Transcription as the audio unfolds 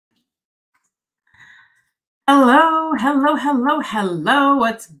Hello, hello, hello, hello.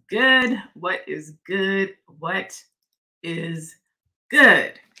 What's good? What is good? What is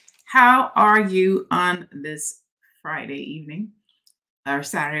good? How are you on this Friday evening, or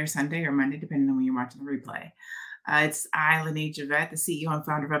Saturday, or Sunday, or Monday, depending on when you're watching the replay? It's I, Lene Javette, the CEO and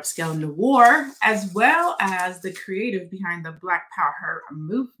founder of Upscale the War, as well as the creative behind the Black Power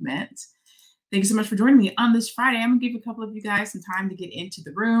movement. Thank you so much for joining me on this Friday. I'm gonna give a couple of you guys some time to get into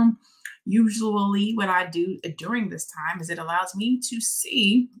the room. Usually, what I do during this time is it allows me to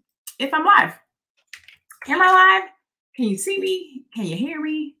see if I'm live. Am I live? Can you see me? Can you hear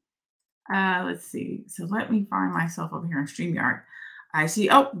me? Let's see. So let me find myself over here in StreamYard. I see.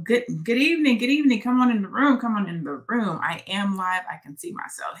 Oh, good evening. Good evening. Come on in the room. Come on in the room. I am live. I can see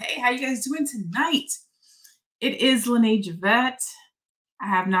myself. Hey, how you guys doing tonight? It is Lene Javette. I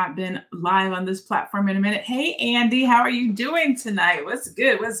have not been live on this platform in a minute. Hey, Andy, how are you doing tonight? What's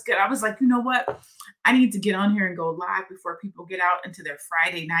good? What's good? I was like, you know what? I need to get on here and go live before people get out into their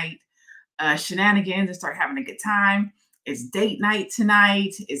Friday night shenanigans and start having a good time. It's date night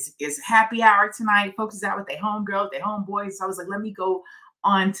tonight. It's happy hour tonight. Folks is out with their homegirls, their homeboys. So I was like, let me go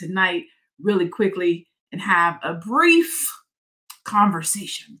on tonight really quickly and have a brief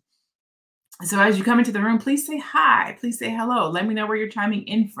conversation. So as you come into the room, please say hi. Please say hello. Let me know where you're chiming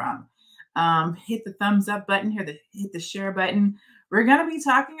in from. Hit the thumbs up button, hit the share button. We're going to be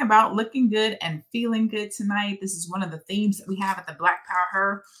talking about looking good and feeling good tonight. This is one of the themes that we have at the Black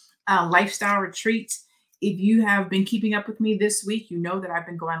Power Lifestyle Retreat. If you have been keeping up with me this week, you know that I've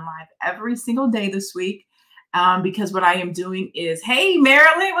been going live every single day this week because what I am doing is, hey,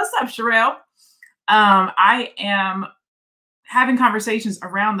 Marilyn, what's up, Sherelle? I am having conversations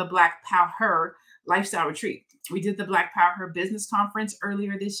around the Black PowHER Lifestyle Retreat. We did the Black PowHER Business Conference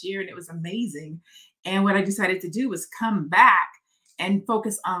earlier this year, and it was amazing. And what I decided to do was come back and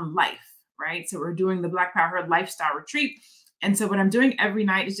focus on life, right? So we're doing the Black PowHER Lifestyle Retreat. And so what I'm doing every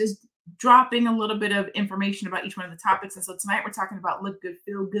night is just dropping a little bit of information about each one of the topics. And so tonight we're talking about look good,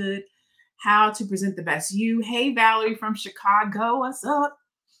 feel good, how to present the best you. Hey, Valerie from Chicago, what's up?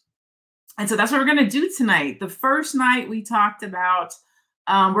 And so that's what we're going to do tonight. The first night we talked about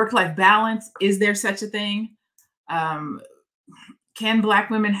work-life balance. Is there such a thing? Can Black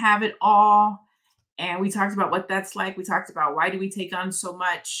women have it all? And we talked about what that's like. We talked about why do we take on so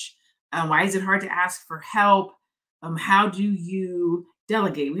much? Why is it hard to ask for help? How do you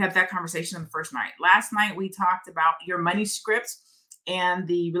delegate? We had that conversation on the first night. Last night we talked about your money scripts and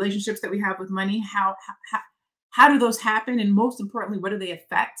the relationships that we have with money. How do those happen? And most importantly, what do they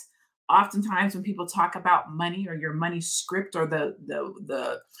affect? Oftentimes when people talk about money or your money script or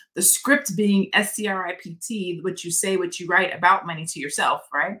the script being SCRIPT, what you say, what you write about money to yourself,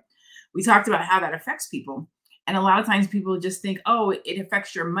 right? We talked about how that affects people. And a lot of times people just think, oh, it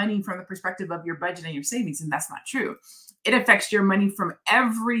affects your money from the perspective of your budget and your savings. And that's not true. It affects your money from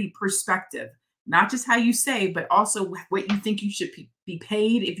every perspective, not just how you save, but also what you think you should be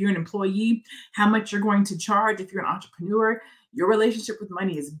paid if you're an employee, how much you're going to charge if you're an entrepreneur. Your relationship with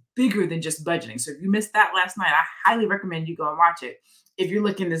money is bigger than just budgeting. So if you missed that last night, I highly recommend you go and watch it. If you're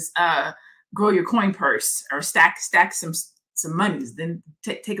looking to grow your coin purse or stack some monies, then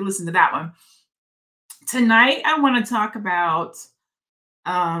take a listen to that one. Tonight, I want to talk about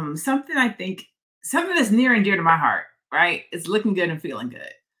something that's near and dear to my heart, right? It's looking good and feeling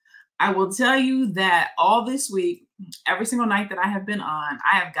good. I will tell you that all this week, every single night that I have been on,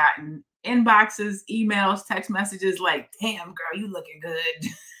 I have gotten inboxes, emails, text messages like, damn, girl, you looking good.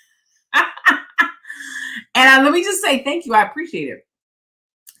 And let me just say thank you. I appreciate it.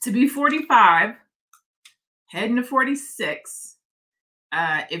 To be 45, heading to 46,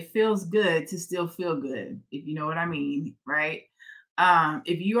 it feels good to still feel good, if you know what I mean, right?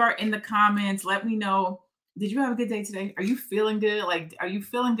 If you are in the comments, let me know. Did you have a good day today? Are you feeling good? Like, are you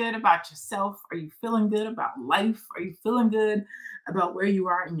feeling good about yourself? Are you feeling good about life? Are you feeling good about where you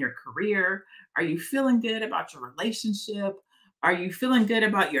are in your career? Are you feeling good about your relationship? Are you feeling good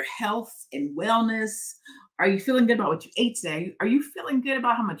about your health and wellness? Are you feeling good about what you ate today? Are you feeling good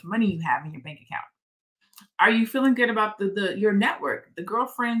about how much money you have in your bank account? Are you feeling good about your network, the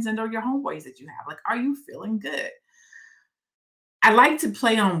girlfriends and or your homeboys that you have? Like, are you feeling good? I like to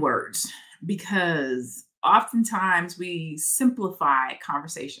play on words because oftentimes we simplify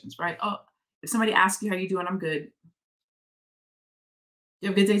conversations, right? Oh, if somebody asks you how you doing, I'm good. You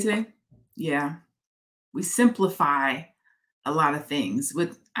have a good day today? Yeah. We simplify a lot of things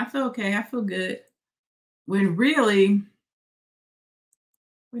with I feel okay, I feel good. When really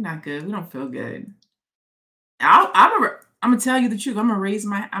we're not good. We don't feel good. I'm gonna tell you the truth. I'm gonna raise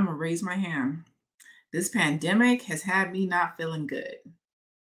my hand. This pandemic has had me not feeling good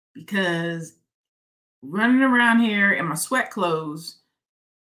because running around here in my sweat clothes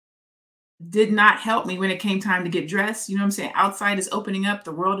did not help me when it came time to get dressed. You know what I'm saying? Outside is opening up,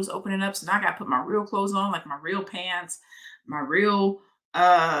 the world is opening up. So now I got to put my real clothes on, like my real pants, my real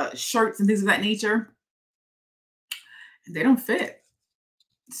shirts and things of that nature. They don't fit.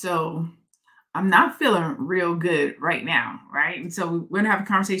 So I'm not feeling real good right now, right? And so we're gonna have a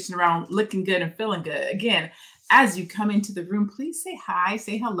conversation around looking good and feeling good. Again, as you come into the room, please say hi,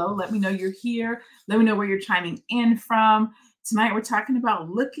 say hello. Let me know you're here. Let me know where you're chiming in from. Tonight we're talking about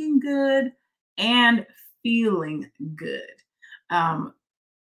looking good and feeling good. Um,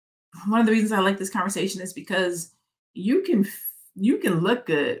 One of the reasons I like this conversation is because you can look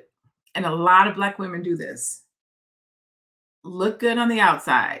good, and a lot of Black women do this. Look good on the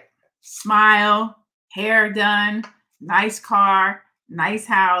outside, smile, hair done, nice car, nice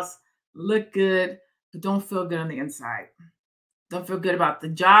house, look good, but don't feel good on the inside. Don't feel good about the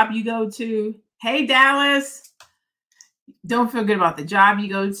job you go to. Hey, Dallas. Don't feel good about the job you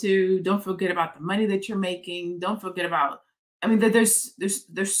go to. Don't feel good about the money that you're making. Don't feel good about, I mean, there's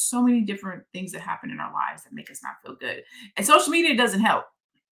so many different things that happen in our lives that make us not feel good. And social media doesn't help.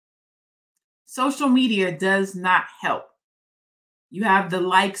 Social media does not help. You have the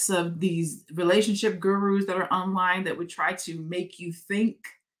likes of these relationship gurus that are online that would try to make you think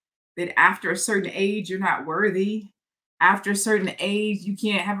that after a certain age, you're not worthy. After a certain age, you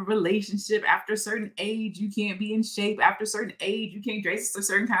can't have a relationship. After a certain age, you can't be in shape. After a certain age, you can't dress a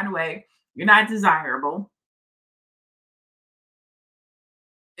certain kind of way. You're not desirable.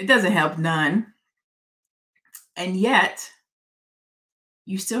 It doesn't help none. And yet,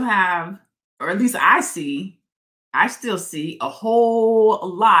 you still have, or at least I still see a whole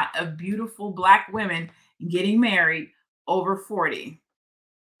lot of beautiful Black women getting married over 40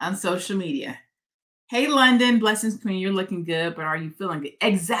 on social media. Hey, London, blessings queen, you're looking good, but are you feeling good?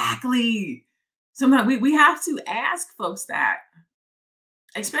 Exactly. Sometimes we have to ask folks that,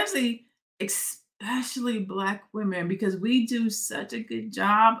 especially Black women, because we do such a good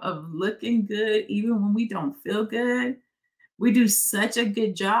job of looking good even when we don't feel good. We do such a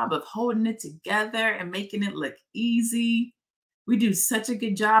good job of holding it together and making it look easy. We do such a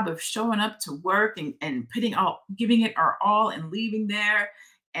good job of showing up to work and giving it our all and leaving there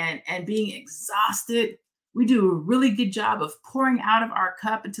and being exhausted. We do a really good job of pouring out of our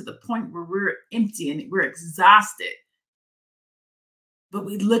cup into the point where we're empty and we're exhausted. But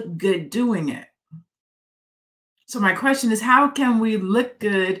we look good doing it. So my question is, how can we look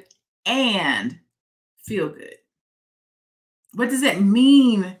good and feel good? What does it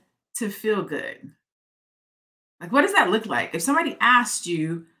mean to feel good? Like, what does that look like? If somebody asked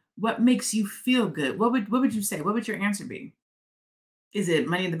you what makes you feel good, what would you say? What would your answer be? Is it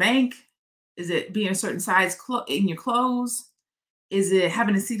money in the bank? Is it being a certain size in your clothes? Is it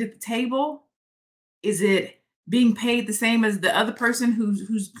having a seat at the table? Is it being paid the same as the other person who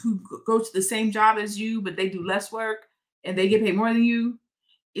goes to the same job as you, but they do less work and they get paid more than you?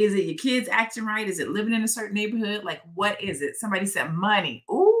 Is it your kids acting right? Is it living in a certain neighborhood? Like, what is it? Somebody said money.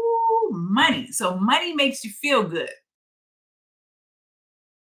 Ooh, money. So money makes you feel good.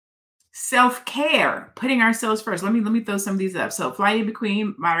 Self-care, putting ourselves first. Let me throw some of these up. So Flying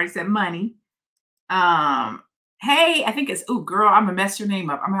Between, I already said money. Hey, I think it's, oh girl, I'm gonna mess your name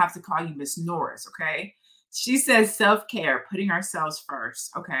up. I'm gonna have to call you Miss Norris, okay? She says self-care, putting ourselves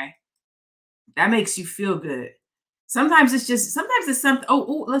first. Okay. That makes you feel good. Sometimes it's something.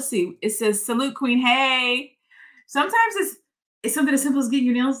 Oh, let's see. It says salute queen. Hey. Sometimes it's something as simple as getting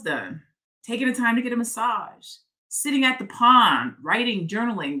your nails done, taking the time to get a massage, sitting at the pond, writing,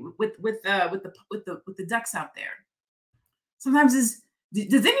 journaling with the ducks out there. Sometimes does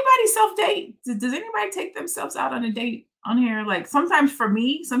anybody self-date? Does anybody take themselves out on a date on here? Like sometimes for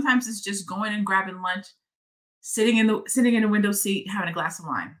me, sometimes it's just going and grabbing lunch, sitting in a window seat, having a glass of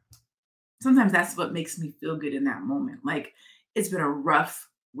wine. Sometimes that's what makes me feel good in that moment. Like it's been a rough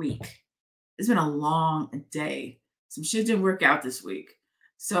week. It's been a long day. Some shit didn't work out this week.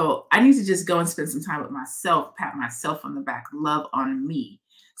 So I need to just go and spend some time with myself, pat myself on the back, love on me.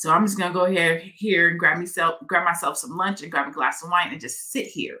 So I'm just gonna go here and grab myself some lunch and grab a glass of wine and just sit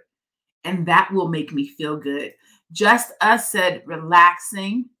here. And that will make me feel good. Just Us said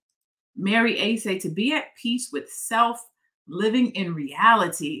relaxing. Mary A said to be at peace with self, living in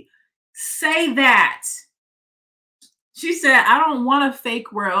reality. Say that. She said, I don't want a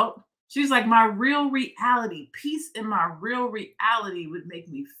fake world. She's like, my real reality, peace in my real reality would make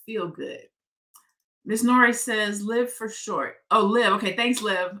me feel good. Miss Norris says, live for short. Oh, live. Okay, thanks,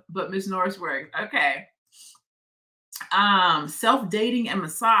 Liv. But Miss Norris worked. Okay. Self-dating and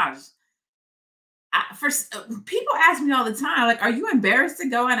massage. People ask me all the time, like, are you embarrassed to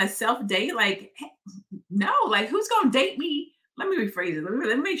go on a self-date? Like, No, like who's gonna date me? Let me rephrase it.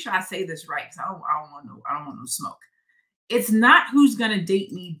 Let me make sure I say this right because I don't want no smoke. It's not who's gonna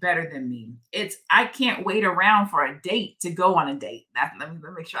date me better than me. It's I can't wait around for a date to go on a date. Let me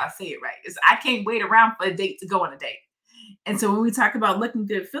make sure I say it right. It's I can't wait around for a date to go on a date. And so when we talk about looking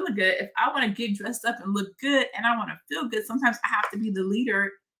good, feeling good, if I want to get dressed up and look good and I want to feel good, sometimes I have to be the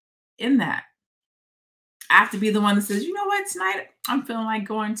leader in that. I have to be the one that says, you know what, tonight I'm feeling like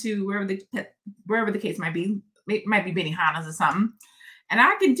going to wherever the case might be. It might be Benihana's or something, and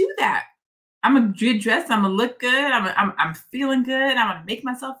I can do that. I'm gonna get dressed. I'm gonna look good. I'm feeling good. I'm gonna make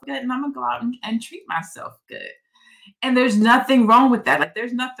myself good, and I'm gonna go out and treat myself good. And there's nothing wrong with that. Like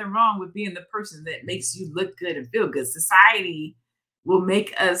there's nothing wrong with being the person that makes you look good and feel good. Society will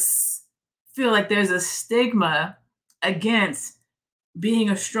make us feel like there's a stigma against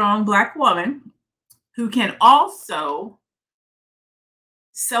being a strong Black woman who can also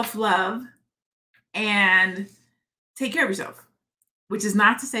self-love and take care of yourself, which is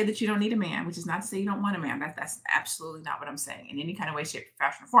not to say that you don't need a man, which is not to say you don't want a man. That's absolutely not what I'm saying in any kind of way, shape,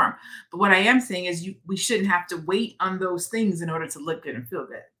 fashion, or form. But what I am saying is we shouldn't have to wait on those things in order to look good and feel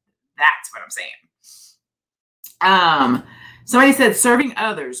good. That's what I'm saying. Somebody said serving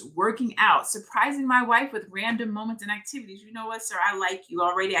others, working out, surprising my wife with random moments and activities. You know what, sir? I like you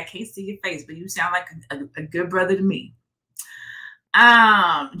already. I can't see your face, but you sound like a good brother to me.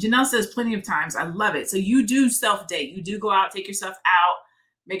 Janelle says plenty of times. I love it. So you do self-date. You do go out, take yourself out,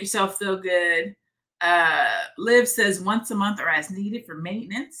 make yourself feel good. Liv says once a month or as needed for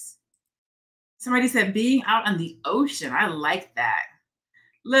maintenance. Somebody said being out on the ocean. I like that.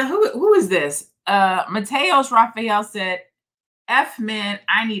 Liv, who is this? Mateos Raphael said, F men,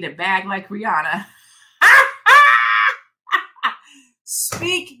 I need a bag like Rihanna.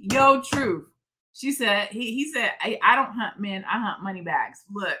 Speak your truth. She said, he said, I don't hunt men, I hunt money bags.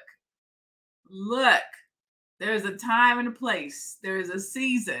 Look, there's a time and a place. There's a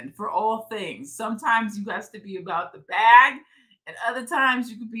season for all things. Sometimes you have to be about the bag, and other times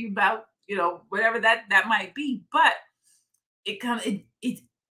you could be about, whatever that might be. But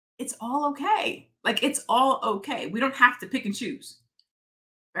it's all okay. Like it's all okay. We don't have to pick and choose,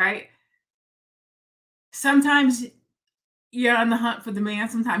 right? Sometimes you're on the hunt for the man.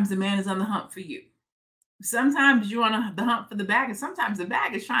 Sometimes the man is on the hunt for you. Sometimes you're on the hunt for the bag, and sometimes the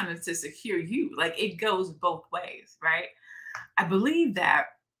bag is trying to secure you. Like it goes both ways, right? I believe that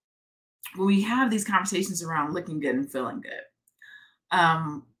when we have these conversations around looking good and feeling good,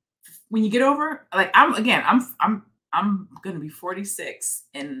 when you get over, like I'm going to be 46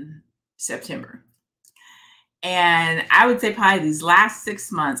 in September. And I would say probably these last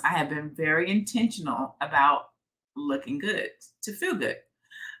 6 months, I have been very intentional about looking good to feel good.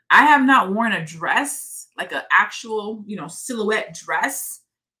 I have not worn a dress, like an actual, silhouette dress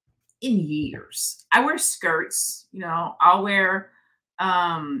in years. I wear skirts, I'll wear,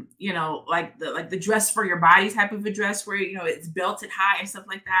 like the dress for your body type of a dress where, it's belted high and stuff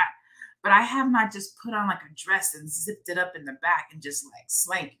like that. But I have not just put on like a dress and zipped it up in the back and just like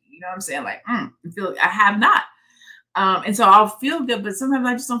slanky, you know what I'm saying? Like, I have not. And so I'll feel good, but sometimes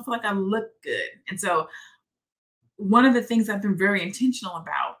I just don't feel like I look good. And so one of the things I've been very intentional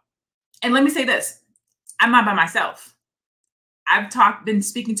about, and let me say this, I'm not by myself. I've been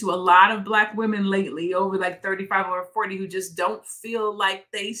speaking to a lot of Black women lately over like 35 or 40 who just don't feel like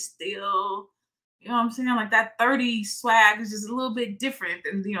they still, you know what I'm saying? Like that 30 swag is just a little bit different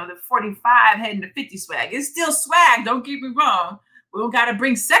than, the 45 heading to 50 swag. It's still swag, don't get me wrong. We don't got to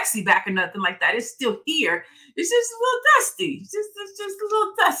bring sexy back or nothing like that. It's still here. It's just a little dusty. It's just a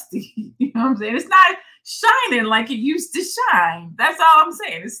little dusty. You know what I'm saying? It's not shining like it used to shine. That's all I'm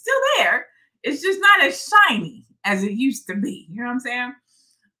saying. It's still there. It's just not as shiny as it used to be. You know what I'm saying?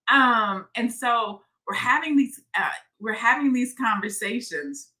 And so we're having these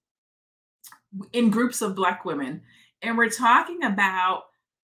conversations in groups of Black women, and we're talking about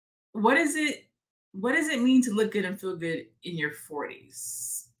what does it mean to look good and feel good in your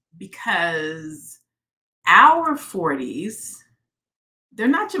 40s? Because our 40s, they're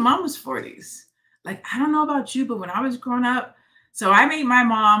not your mama's 40s. Like, I don't know about you, but when I was growing up, so I made my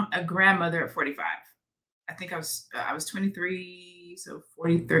mom a grandmother at 45. I think I was 23, so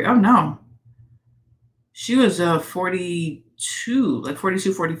 43. Oh no. She was 42, like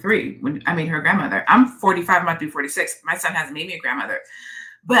 42, 43 when I made her grandmother. I'm 45, I'm about to be 46. My son hasn't made me a grandmother.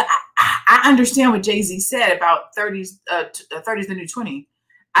 But I understand what Jay-Z said about 30s, 30s the new 20.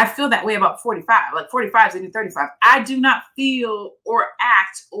 I feel that way about 45. Like 45 is the new 35. I do not feel or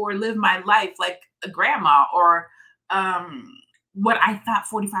act or live my life like a grandma or what I thought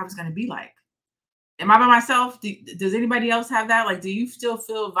 45 was going to be like. Am I by myself? Does anybody else have that? Like, do you still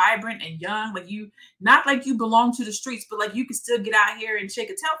feel vibrant and young? Like you, not like you belong to the streets, but like you can still get out here and shake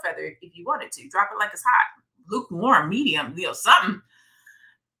a tail feather if you wanted to. Drop it like it's hot, lukewarm, medium, something.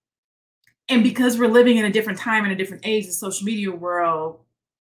 And because we're living in a different time and a different age, the social media world,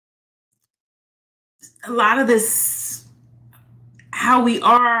 a lot of this, how we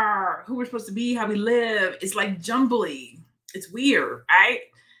are, who we're supposed to be, how we live, is like jumbly. It's weird, right?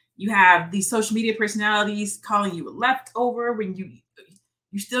 You have these social media personalities calling you a leftover when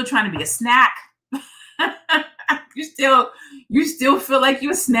you're still trying to be a snack. you still feel like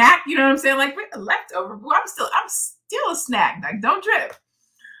you a snack. You know what I'm saying? Like, we're a leftover. Well, I'm still a snack. Like, don't trip.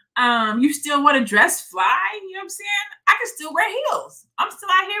 You still want to dress fly. You know what I'm saying? I can still wear heels. I'm still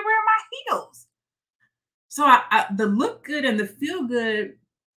out here wearing my heels. So the look good and the feel good,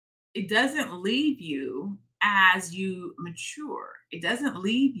 it doesn't leave you as you mature. It doesn't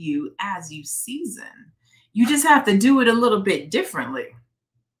leave you as you season. You just have to do it a little bit differently.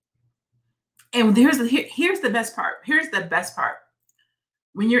 And here's the best part. Here's the best part.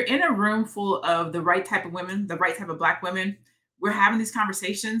 When you're in a room full of the right type of women, the right type of Black women, we're having these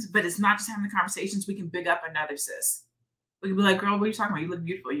conversations, but it's not just having the conversations. We can big up another sis. We can be like, girl, what are you talking about? You look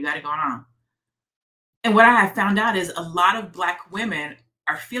beautiful. You got it going on. And what I have found out is a lot of Black women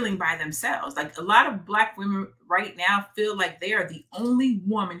are feeling by themselves. Like, a lot of Black women right now feel like they are the only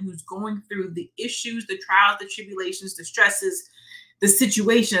woman who's going through the issues, the trials, the tribulations, the stresses, the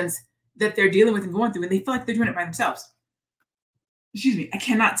situations that they're dealing with and going through. And they feel like they're doing it by themselves. Excuse me. I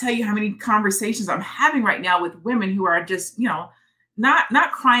cannot tell you how many conversations I'm having right now with women who are just,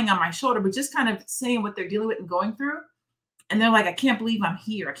 not crying on my shoulder, but just kind of saying what they're dealing with and going through. And they're like, I can't believe I'm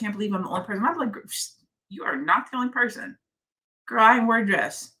here. I can't believe I'm the only person. I'm like, you are not the only person. Girl, I ain't wear a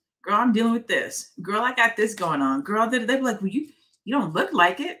dress. Girl, I'm dealing with this. Girl, I got this going on. Girl, they'd be like, well, you don't look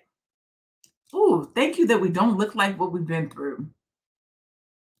like it. Ooh, thank you that we don't look like what we've been through.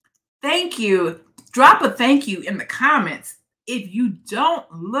 Thank you. Drop a thank you in the comments if you don't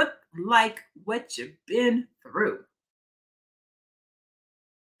look like what you've been through.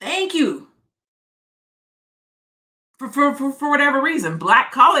 Thank you. For whatever reason.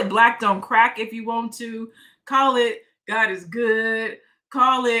 Call it Black don't crack if you want to. Call it God is good.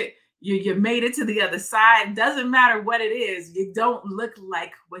 Call it you made it to the other side. Doesn't matter what it is. You don't look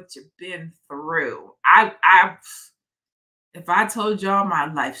like what you've been through. If I told y'all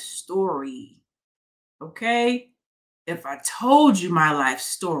my life story, okay? If I told you my life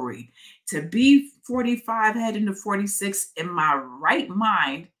story, to be 45 heading to 46 in my right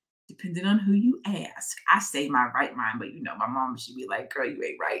mind, depending on who you ask, I say my right mind, but my mom, she'd be like, girl, you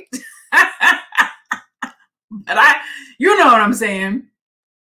ain't right. But you know what I'm saying?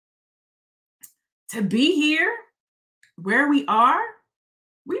 To be here where we are,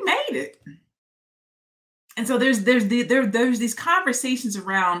 we made it. And so there's these conversations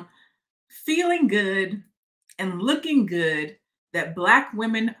around feeling good and looking good that Black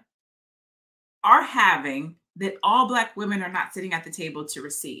women are having, that all Black women are not sitting at the table to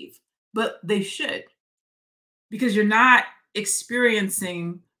receive, but they should, because you're not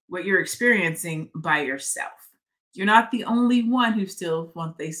experiencing what you're experiencing by yourself. You're not the only one who still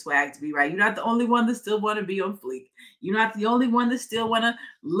wants their swag to be right. You're not the only one that still want to be on fleek. You're not the only one that still want to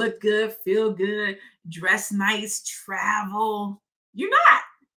look good, feel good, dress nice, travel. You're not.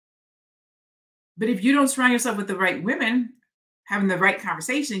 But if you don't surround yourself with the right women, having the right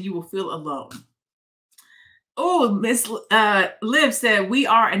conversation, you will feel alone. Oh, Miss Liv said, we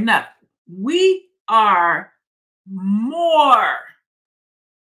are enough. We are more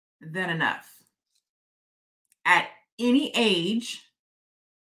than enough. At any age,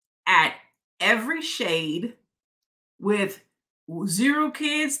 at every shade, with 0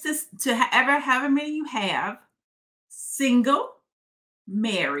 kids to ever however many you have, single,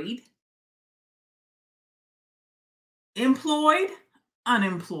 married, employed,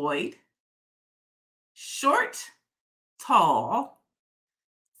 unemployed, short, tall,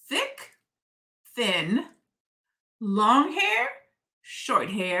 thick, thin, long hair, short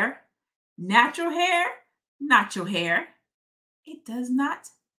hair, natural hair, nacho hair. It does not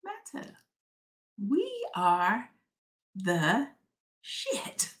matter. We are the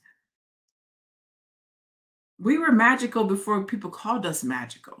shit. We were magical before people called us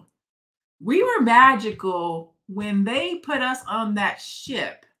magical. We were magical when they put us on that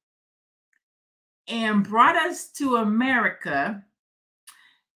ship and brought us to America,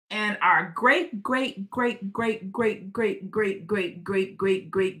 and our great great great great great great great great great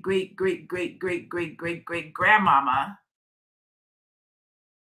great great great great great great great great great grandmama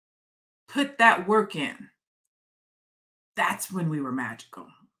put that work in. That's when we were magical.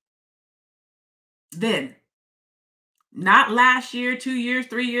 Then, not last year, 2 years,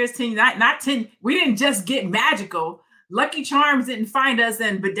 3 years, 10, not 10. We didn't just get magical. Lucky Charms didn't find us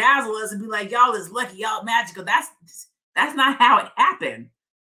and bedazzle us and be like, y'all is lucky, y'all magical. That's not how it happened.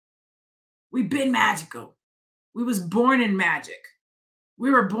 We've been magical. We was born in magic.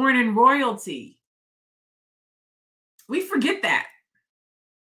 We were born in royalty. We forget that.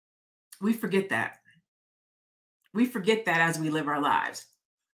 We forget that. We forget that as we live our lives.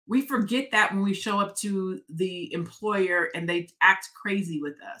 We forget that when we show up to the employer and they act crazy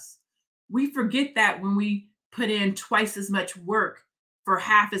with us. We forget that when we put in twice as much work for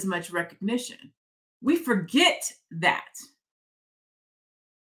half as much recognition. We forget that.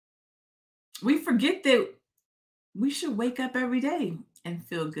 We forget that we should wake up every day and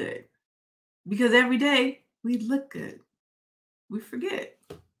feel good, because every day we look good. We forget.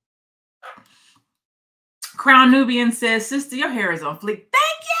 Crown Nubian says, sister, your hair is on fleek.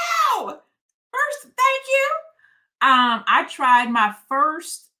 Thank you. First, thank you. I tried my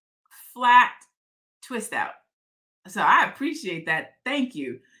first flat twist out, so I appreciate that. Thank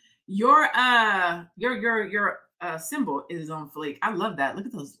you. Your symbol is on fleek. I love that. Look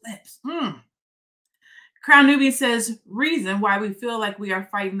at those lips. Crown Nubian says, reason why we feel like we are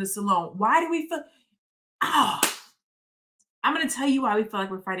fighting this alone. Why do we feel? Oh, I'm going to tell you why we feel like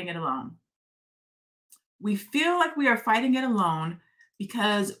we're fighting it alone. We feel like we are fighting it alone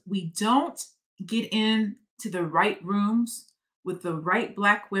because we don't get into the right rooms with the right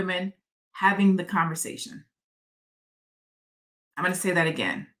Black women having the conversation. I'm going to say that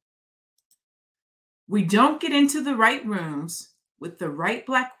again. We don't get into the right rooms with the right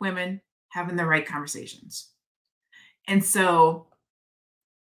Black women having the right conversations. And so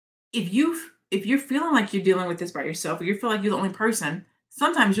if you're feeling like you're dealing with this by yourself, or you feel like you're the only person,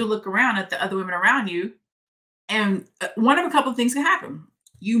 sometimes you'll look around at the other women around you, and one of a couple of things can happen.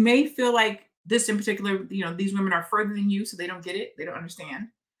 You may feel like this in particular, these women are further than you, so they don't get it, they don't understand.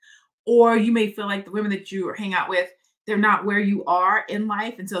 Or you may feel like the women that you hang out with, they're not where you are in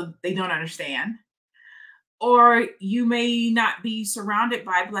life, and so they don't understand. Or you may not be surrounded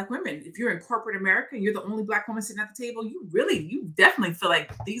by Black women. If you're in corporate America and you're the only Black woman sitting at the table, you definitely feel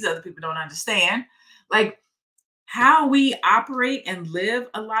like these other people don't understand. Like how we operate and live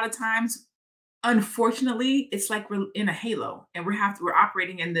a lot of times, unfortunately, it's like we're in a halo and we're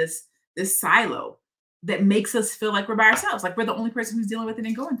operating in this silo that makes us feel like we're by ourselves, like we're the only person who's dealing with it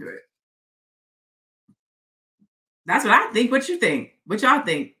and going through it. That's what I think. What you think? What y'all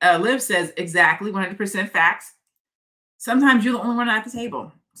think? Liv says exactly 100% facts. Sometimes you're the only one at the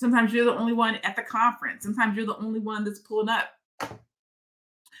table. Sometimes you're the only one at the conference. Sometimes you're the only one that's pulling up.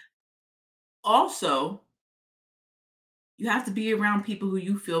 Also, you have to be around people who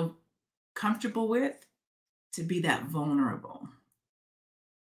you feel comfortable with to be that vulnerable.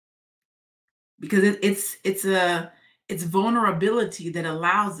 Because it's vulnerability that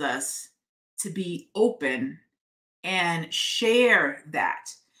allows us to be open and share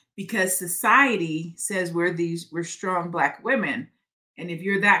that, because society says we're strong Black women, and if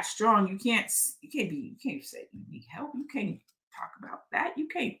you're that strong, you can't say you need help. You can't talk about that. You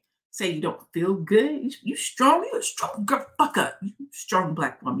can't say you don't feel good. You strong. You're a strong girl. Fuck up. You strong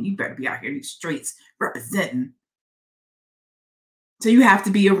Black woman. You better be out here in these streets representing. So you have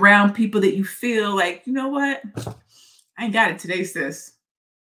to be around people that you feel like, you know what? I ain't got it today, sis.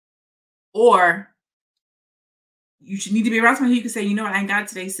 Or you should need to be around someone who you can say, you know what, I ain't got it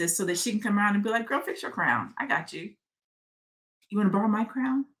today, sis, so that she can come around and be like, girl, fix your crown. I got you. You want to borrow my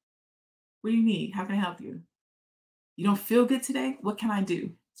crown? What do you need? How can I help you? You don't feel good today? What can I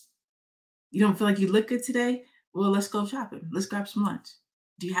do? You don't feel like you look good today? Well, let's go shopping. Let's grab some lunch.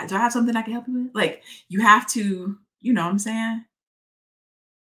 Do I have something I can help you with? Like, you have to, you know what I'm saying?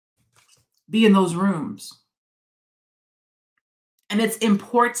 Be in those rooms. And it's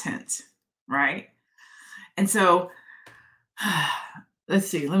important, right? And so, let's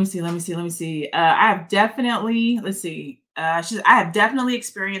see. Let me see. I have definitely, I have definitely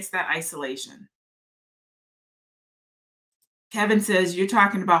experienced that isolation. Kevin says, you're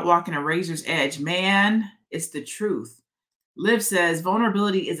talking about walking a razor's edge. Man, it's the truth. Liv says,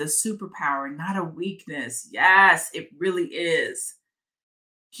 vulnerability is a superpower, not a weakness. Yes, it really is.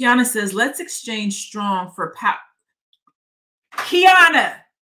 Kiana says, let's exchange strong for power. Kiana,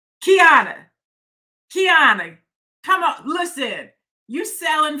 come on, listen. You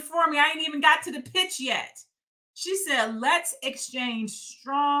selling for me. I ain't even got to the pitch yet. She said, let's exchange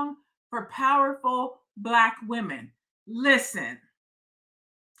strong for powerful Black women. Listen,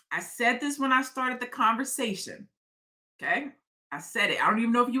 I said this when I started the conversation. Okay. I said it. I don't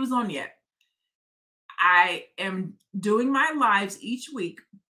even know if you was on yet. I am doing my lives each week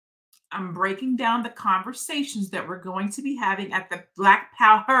I'm breaking down the conversations that we're going to be having at the Black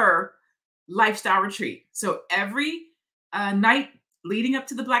PowHER Lifestyle Retreat. So every night leading up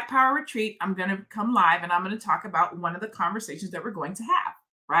to the Black Power Retreat, I'm going to come live and I'm going to talk about one of the conversations that we're going to have,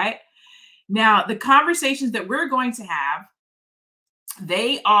 right? Now, the conversations that we're going to have,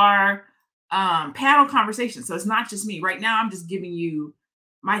 they are panel conversations. So it's not just me. Right now, I'm just giving you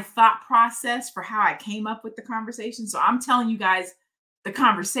my thought process for how I came up with the conversation. So I'm telling you guys the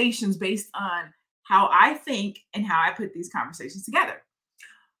conversations based on how I think and how I put these conversations together.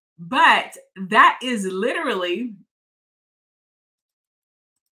 But that is literally,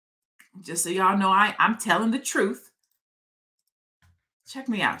 just so y'all know, I'm telling the truth. Check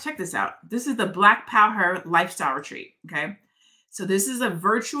me out. Check this out. This is the Black PowHER Lifestyle Retreat. Okay. So this is a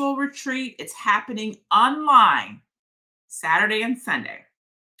virtual retreat. It's happening online Saturday and Sunday.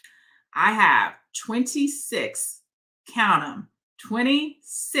 I have 26, count them,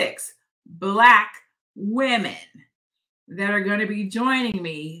 26 Black women that are going to be joining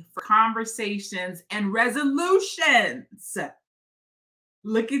me for conversations and resolutions.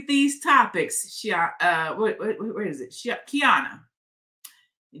 Look at these topics. Where is it? Kiana.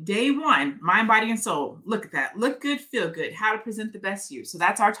 Day 1, mind, body, and soul. Look at that. Look good, feel good. How to present the best you. So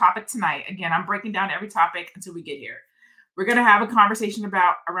that's our topic tonight. Again, I'm breaking down every topic until we get here. We're going to have a conversation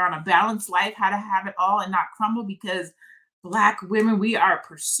around a balanced life, how to have it all and not crumble, because Black women, we are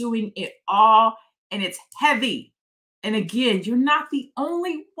pursuing it all and it's heavy. And again, you're not the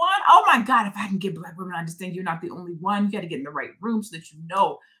only one. Oh my God, if I can get Black women to understand you're not the only one, you got to get in the right room so that you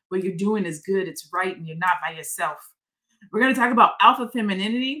know what you're doing is good, it's right, and you're not by yourself. We're going to talk about alpha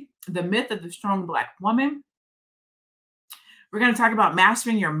femininity, the myth of the strong Black woman. We're going to talk about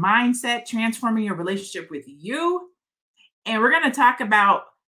mastering your mindset, transforming your relationship with you. And we're going to talk about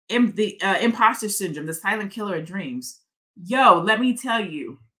the imposter syndrome, the silent killer of dreams. Yo, let me tell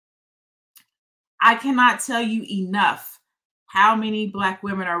you, I cannot tell you enough how many Black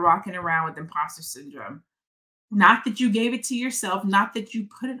women are walking around with imposter syndrome. Not that you gave it to yourself, not that you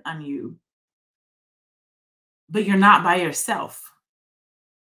put it on you, but you're not by yourself.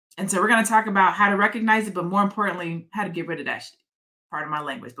 And so we're going to talk about how to recognize it, but more importantly, how to get rid of that shit. Part of my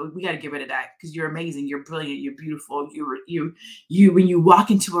language, but we got to get rid of that because you're amazing, you're brilliant, you're beautiful. You when you walk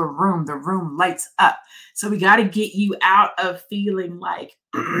into a room, the room lights up. So we got to get you out of feeling like,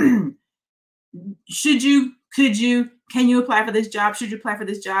 should you, could you, can you apply for this job? Should you apply for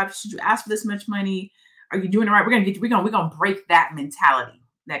this job? Should you ask for this much money? Are you doing it right? We're gonna break that mentality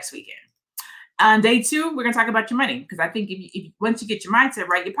next weekend. On day 2, we're gonna talk about your money, because I think if once you get your mindset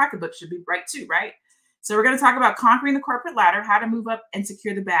right, your pocketbook should be right too, right? So we're going to talk about conquering the corporate ladder, how to move up and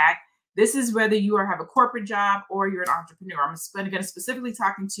secure the bag. This is whether you have a corporate job or you're an entrepreneur. I'm going to specifically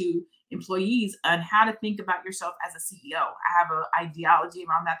talking to employees on how to think about yourself as a CEO. I have an ideology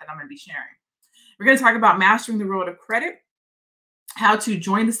around that I'm going to be sharing. We're going to talk about mastering the world of credit, how to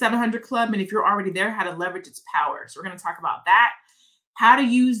join the 700 Club, and if you're already there, how to leverage its power. So we're going to talk about that. How to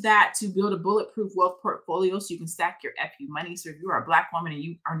use that to build a bulletproof wealth portfolio so you can stack your FU money. So if you are a Black woman and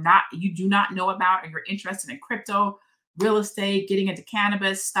you do not know about, or you're interested in crypto, real estate, getting into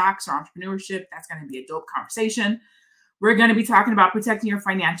cannabis, stocks, or entrepreneurship, that's going to be a dope conversation. We're going to be talking about protecting your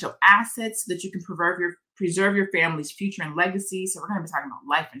financial assets so that you can preserve your family's future and legacy. So we're going to be talking about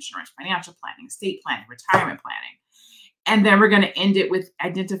life insurance, financial planning, estate planning, retirement planning. And then we're going to end it with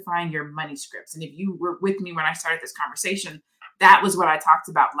identifying your money scripts. And if you were with me when I started this conversation, that was what I talked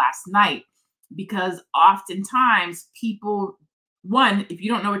about last night, because oftentimes people, one, if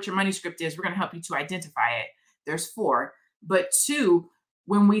you don't know what your money script is, we're going to help you to identify it. There's 4. But 2,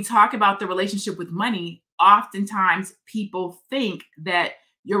 when we talk about the relationship with money, oftentimes people think that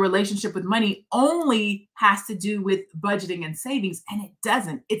your relationship with money only has to do with budgeting and savings, and it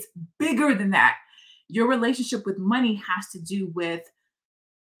doesn't. It's bigger than that. Your relationship with money has to do with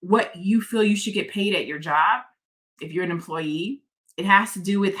what you feel you should get paid at your job. If you're an employee, it has to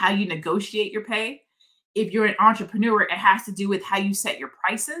do with how you negotiate your pay. If you're an entrepreneur, it has to do with how you set your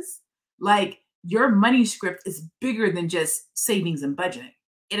prices. Like, your money script is bigger than just savings and budgeting.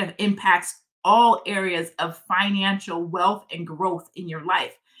 It impacts all areas of financial wealth and growth in your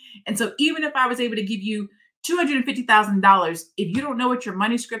life. And so even if I was able to give you $250,000, if you don't know what your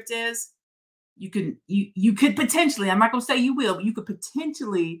money script is, you could potentially, I'm not going to say you will, but you could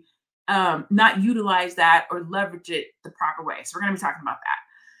potentially not utilize that or leverage it the proper way. So we're going to be talking about that.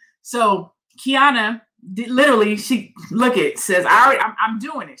 So Kiana literally, she says, I'm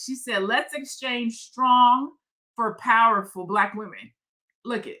doing it. She said, let's exchange strong for powerful Black women.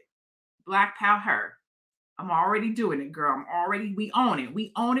 Look it, Black PowHER. I'm already doing it, girl. We own it.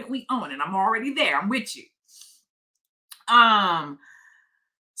 We own it. I'm already there. I'm with you.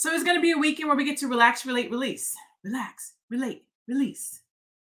 So it's going to be a weekend where we get to relax, relate, release. Relax, relate, release.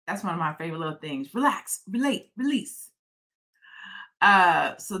 That's one of my favorite little things. Relax, relate, release.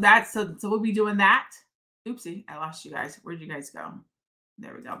 So we'll be doing that. Oopsie, I lost you guys. Where'd you guys go?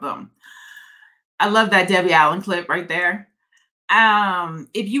 There we go. Boom. I love that Debbie Allen clip right there.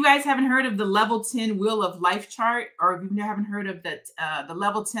 If you guys haven't heard of the level 10 Wheel of Life chart, or if you haven't heard of the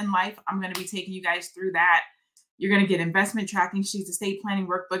level 10 life, I'm going to be taking you guys through that. You're going to get investment tracking sheets, estate planning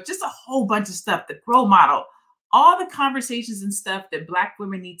workbook, just a whole bunch of stuff, the role model, all the conversations and stuff that Black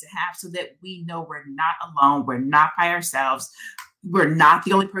women need to have so that we know we're not alone. We're not by ourselves. We're not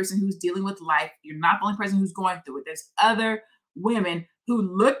the only person who's dealing with life. You're not the only person who's going through it. There's other women who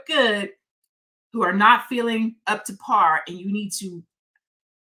look good, who are not feeling up to par, and you need to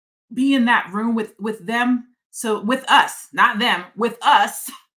be in that room with them. So with us, not them, with us,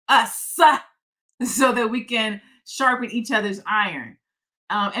 so that we can sharpen each other's iron.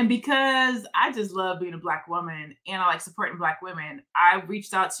 And because I just love being a Black woman and I like supporting Black women, I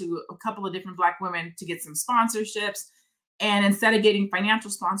reached out to a couple of different Black women to get some sponsorships. And instead of getting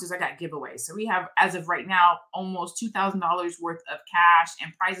financial sponsors, I got giveaways. So we have, as of right now, almost $2,000 worth of cash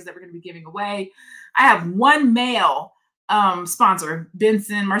and prizes that we're going to be giving away. I have one male sponsor,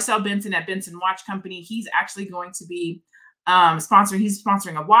 Marcel Benson at Benson Watch Company. He's actually going to be sponsoring. He's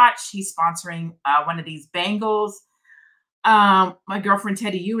sponsoring a watch. He's sponsoring one of these bangles. My girlfriend,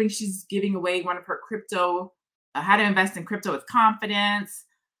 Teddy Ewing, she's giving away one of her crypto, how to invest in crypto with confidence.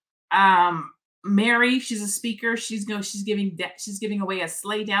 Mary, she's a speaker. She's giving away a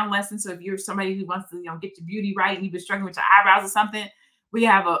slay down lesson. So if you're somebody who wants to, get your beauty right and you've been struggling with your eyebrows or something, we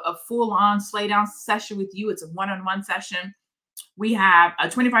have a full on slay down session with you. It's a one-on-one session. We have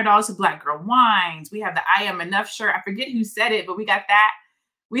 $25 of Black Girl Wines. We have the I Am Enough shirt. I forget who said it, but we got that.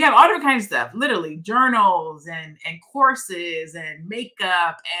 We have all different kinds of stuff, literally journals and courses and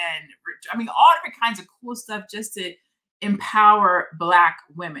makeup and all different kinds of cool stuff just to empower Black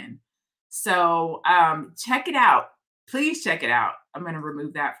women. So check it out. Please check it out. I'm going to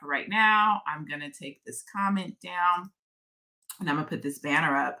remove that for right now. I'm going to take this comment down and I'm going to put this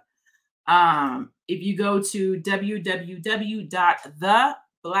banner up. If you go to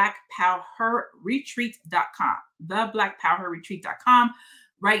www.theblackpowherretreat.com, theblackpowherretreat.com,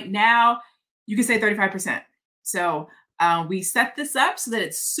 right now, you can save 35%. So we set this up so that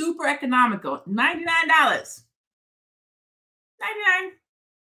it's super economical. $99.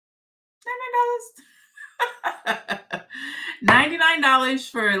 $99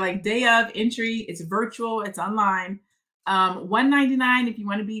 for like day of entry. It's virtual, it's online. $199 if you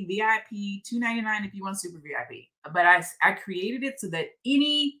want to be VIP, $299 if you want super VIP. But I created it so that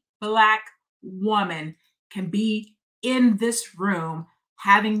any Black woman can be in this room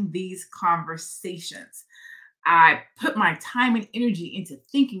having these conversations. I put my time and energy into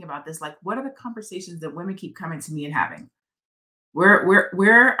thinking about this. Like, what are the conversations that women keep coming to me and having?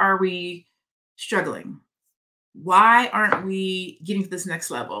 Where are we struggling? Why aren't we getting to this next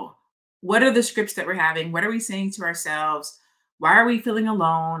level? What are the scripts that we're having? What are we saying to ourselves? Why are we feeling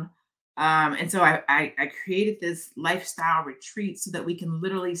alone? And so I created this lifestyle retreat so that we can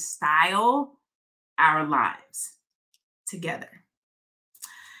literally style our lives together.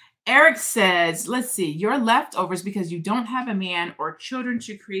 Eric says, let's see, you're leftovers because you don't have a man or children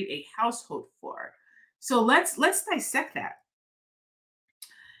to create a household for. So let's dissect that.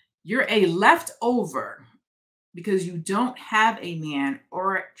 You're a leftover because you don't have a man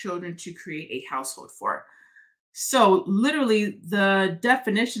or children to create a household for. So literally the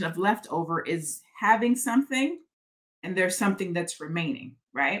definition of leftover is having something and there's something that's remaining,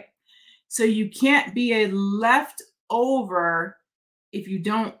 right? So you can't be a leftover if you've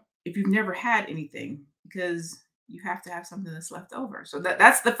never had anything, because you have to have something that's left over. So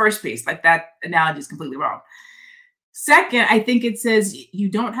that's the first piece. Like, that analogy is completely wrong. Second, I think it says you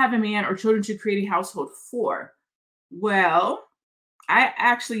don't have a man or children to create a household for. Well, I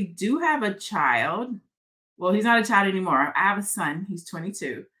actually do have a child. Well, he's not a child anymore. I have a son. He's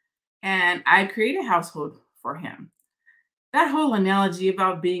 22. And I create a household for him. That whole analogy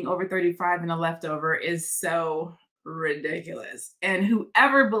about being over 35 and a leftover is so ridiculous. And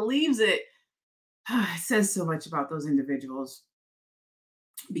whoever believes it, it says so much about those individuals.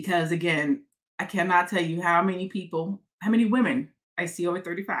 Because again, I cannot tell you how many women I see over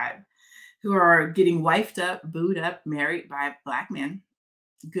 35 who are getting wifed up, booed up, married by Black men,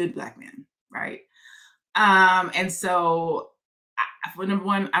 good Black men, right? And so, for number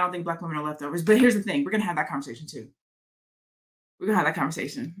one, I don't think Black women are leftovers. But here's the thing: we're gonna have that conversation too. We're gonna have that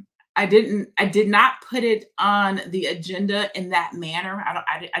conversation. I did not put it on the agenda in that manner.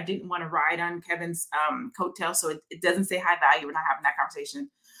 I didn't want to ride on Kevin's coattail, so it doesn't say high value. We're not having that conversation.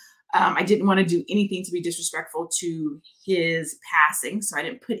 I didn't want to do anything to be disrespectful to his passing, so I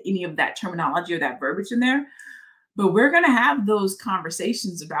didn't put any of that terminology or that verbiage in there. But we're going to have those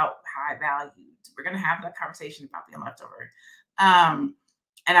conversations about high values. We're going to have that conversation about being leftover. And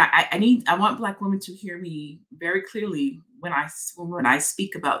I want Black women to hear me very clearly when I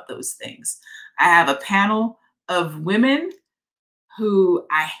speak about those things. I have a panel of women who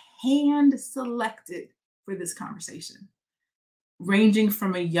I hand selected for this conversation, ranging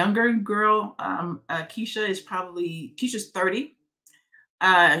from a younger girl. Keisha's 30.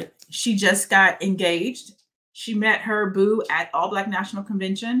 She just got engaged. She met her boo at All Black National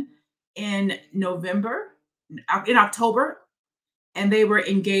Convention in October, and they were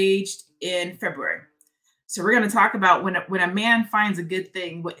engaged in February. So we're going to talk about when a man finds a good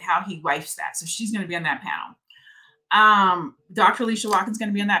thing, how he wifes that. So she's going to be on that panel. Dr. Alicia Watkins is going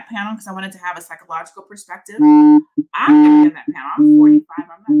to be on that panel because I wanted to have a psychological perspective. I'm going to be on that panel. I'm 45. I'm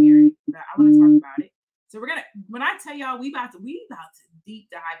not married, but I want to talk about it. So when I tell y'all, we about to deep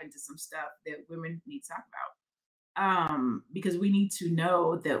dive into some stuff that women need to talk about. Because we need to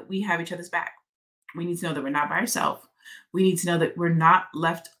know that we have each other's back. We need to know that we're not by ourselves. We need to know that we're not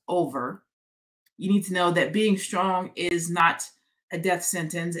left over. You need to know that being strong is not a death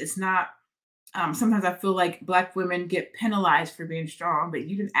sentence. It's not. Sometimes I feel like Black women get penalized for being strong, but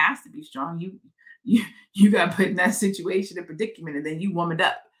you didn't ask to be strong. You got put in that situation and predicament, and then you womaned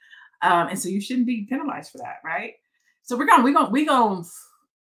up, and so you shouldn't be penalized for that, right? So we're gonna go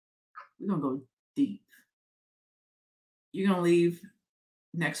deep. You're gonna leave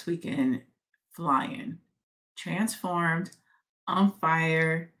next weekend flying, transformed, on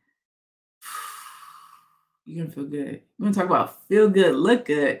fire. You're gonna feel good. We're gonna talk about feel good, look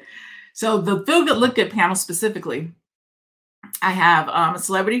good. So the Feel Good, Look Good panel specifically, I have a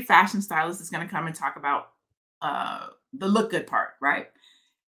celebrity fashion stylist that's going to come and talk about the look good part, right?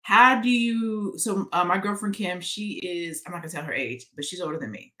 My girlfriend Kim, I'm not going to tell her age, but she's older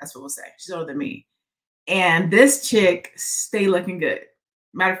than me. That's what we'll say. She's older than me. And this chick stay looking good.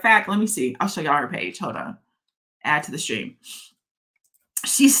 Matter of fact, let me see. I'll show y'all her page. Hold on. Add to the stream.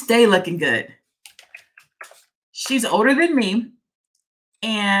 She stay looking good. She's older than me.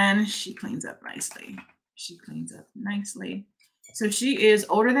 And she cleans up nicely. So she is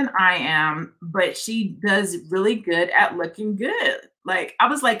older than I am, but she does really good at looking good. Like, I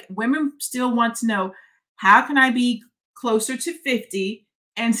was like, women still want to know, how can I be closer to 50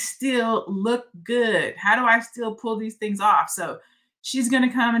 and still look good? How do I still pull these things off? So she's going to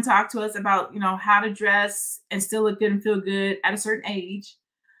come and talk to us about, how to dress and still look good and feel good at a certain age.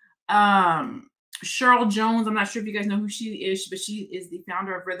 Cheryl Jones, I'm not sure if you guys know who she is, but she is the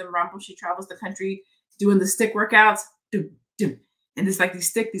founder of Rhythm Rumble. She travels the country doing the stick workouts. And it's like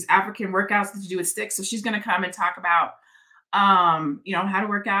these African workouts that you do with sticks. So she's going to come and talk about, how to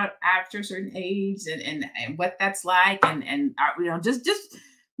work out after a certain age and what that's like. And just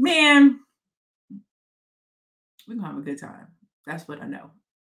man, we're going to have a good time. That's what I know.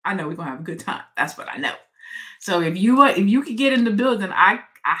 I know we're going to have a good time. That's what I know. So if you could get in the building, I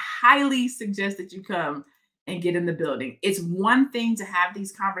highly suggest that you come and get in the building. It's one thing to have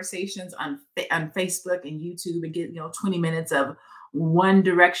these conversations on Facebook and YouTube and get 20 minutes of one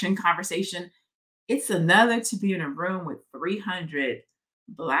direction conversation. It's another to be in a room with 300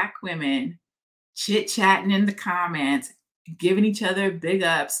 Black women chit-chatting in the comments, giving each other big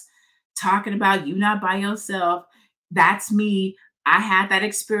ups, talking about you not by yourself. That's me. I had that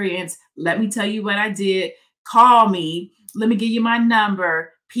experience. Let me tell you what I did. Call me. Let me give you my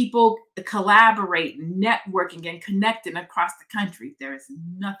number. People collaborate, networking, and connecting across the country. There is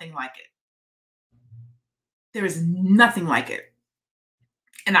nothing like it. There is nothing like it.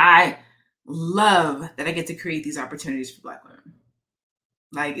 And I love that I get to create these opportunities for Black women.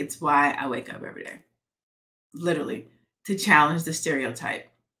 Like, it's why I wake up every day. Literally, to challenge the stereotype.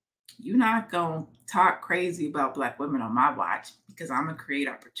 You're not going to talk crazy about Black women on my watch, because I'm going to create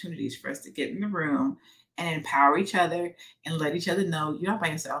opportunities for us to get in the room and empower each other and let each other know you're not by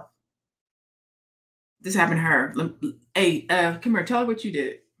yourself. This happened to her. Hey, come here. Tell her what you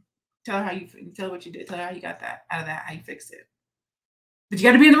did. Tell her what you did. Tell her how you got that out of that, how you fixed it. But you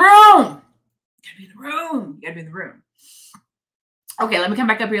got to be in the room. You got to be in the room. Okay, let me come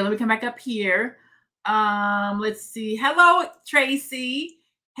back up here. Let's see. Hello, Tracy.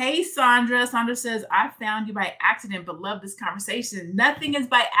 Hey, Sandra. Sandra says, I found you by accident, but love this conversation. Nothing is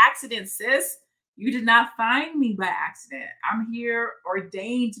by accident, sis. You did not find me by accident. I'm here,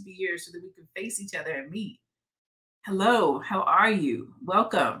 ordained to be here so that we can face each other and meet. Hello, how are you?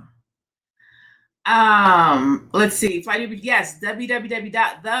 Welcome. Let's see. Yes,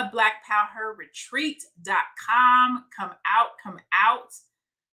 www.theblackpowherretreat.com. Come out.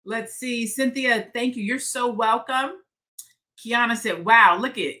 Let's see. Cynthia, thank you. You're so welcome. Kiana said, wow,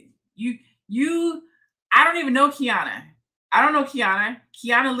 look at you. I don't even know Kiana. I don't know Kiana.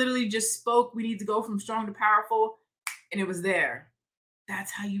 Kiana literally just spoke. We need to go from strong to powerful. And it was there.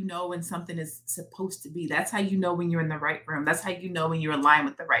 That's how you know when something is supposed to be. That's how you know when you're in the right room. That's how you know when you're aligned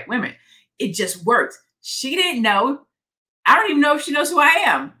with the right women. It just worked. She didn't know. I don't even know if she knows who I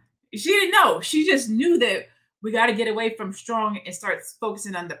am. She didn't know. She just knew that we got to get away from strong and start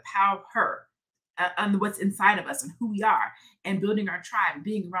focusing on the PowHER, on what's inside of us and who we are, and building our tribe and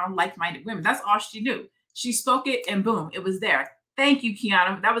being around like-minded women. That's all she knew. She spoke it and boom, it was there. Thank you,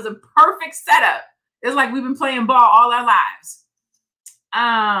 Kiana. That was a perfect setup. It's like we've been playing ball all our lives.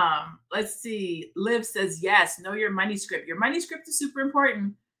 Let's see. Liv says, yes, know your money script. Your money script is super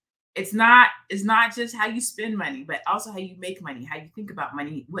important. It's not just how you spend money, but also how you make money, how you think about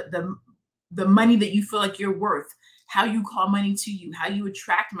money, what the money that you feel like you're worth, how you call money to you, how you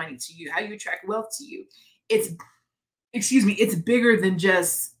attract money to you, how you attract wealth to you. It's bigger than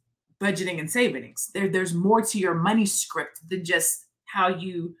just budgeting and savings. There's more to your money script than just how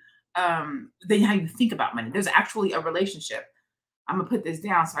you think about money. There's actually a relationship. I'm gonna put this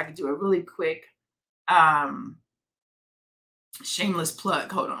down so I can do a really quick shameless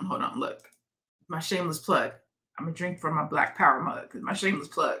plug. Hold on. Look, my shameless plug. I'm gonna drink from my Black Power mug because my shameless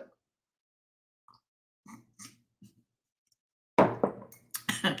plug.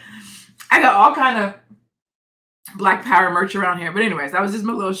 I got all kind of Black Power merch around here, but anyways, that was just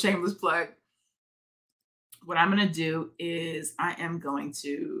my little shameless plug. What I'm gonna do is I am going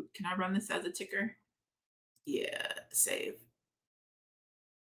to. Can I run this as a ticker? Yeah, save.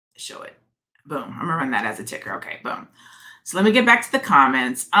 Show it. Boom. I'm gonna run that as a ticker. Okay, boom. So let me get back to the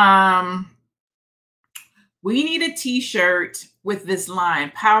comments. We need a t-shirt with this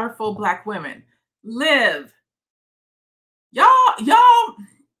line, powerful Black women. Liv. Y'all,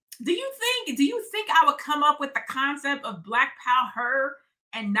 do you think I would come up with the concept of Black PowHER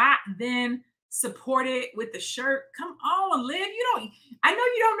and not then support it with the shirt? Come on, Liv. I know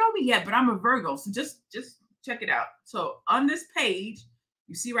you don't know me yet, but I'm a Virgo. So just check it out. So on this page,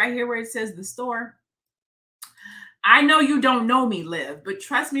 you see right here where it says the store. I know you don't know me, Liv, but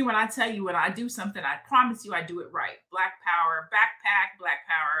trust me when I tell you when I do something, I promise you I do it right. Black Power, backpack, Black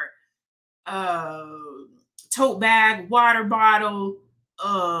Power, tote bag, water bottle,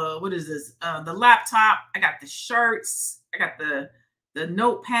 what is this? The laptop. I got the shirts. I got the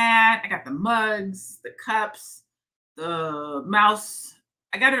notepad. I got the mugs, the cups, the mouse.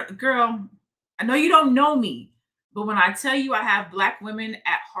 I got it, girl. I know you don't know me, but when I tell you I have Black women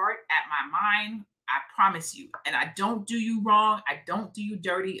at heart, at my mind, I promise you. And I don't do you wrong. I don't do you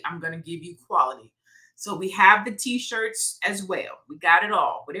dirty. I'm going to give you quality. So we have the t-shirts as well. We got it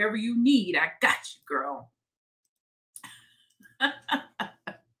all. Whatever you need, I got you, girl.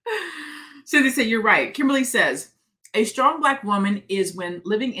 So they say, you're right. Kimberly says, a strong Black woman is when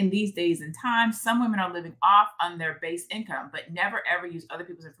living in these days and times, some women are living off on their base income, but never ever use other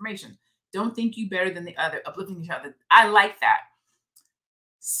people's information. Don't think you better than the other, uplifting each other. I like that.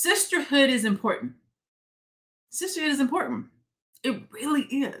 Sisterhood is important. Sisterhood is important. It really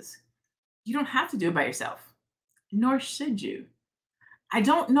is. You don't have to do it by yourself, nor should you. I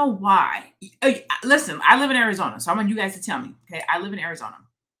don't know why. Listen, I live in Arizona, so I want you guys to tell me. Okay, I live in Arizona.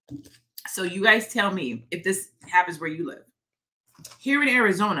 So you guys tell me if this happens where you live. Here in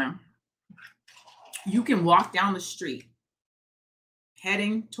Arizona, you can walk down the street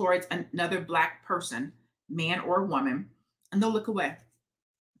heading towards another Black person, man or woman, and they'll look away.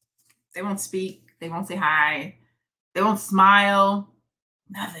 They won't speak. They won't say hi. They won't smile.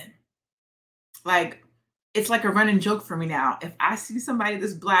 Nothing. Like, it's like a running joke for me now. If I see somebody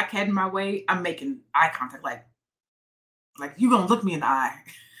that's Black heading my way, I'm making eye contact, like you gonna look me in the eye.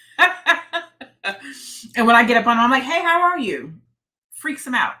 And when I get up on them, I'm like, hey, how are you? Freaks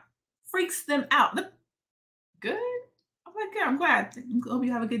them out. Freaks them out. Look, good. I'm like, good. I'm glad. Hope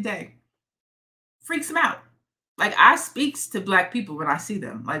you have a good day. Freaks them out. Like, I speaks to Black people when I see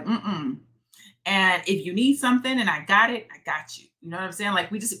them. Like, And if you need something and I got it, I got you. You know what I'm saying?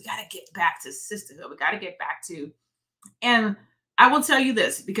 Like, we got to get back to sisterhood. We got to get back to, and I will tell you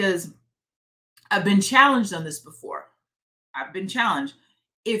this because I've been challenged on this before. I've been challenged.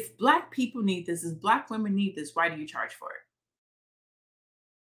 If Black people need this, if Black women need this, why do you charge for it?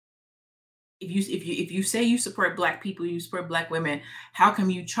 If you say you support Black people, you support Black women, how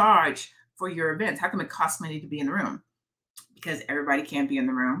come you charge for your events? How come it costs money to be in the room? Because everybody can't be in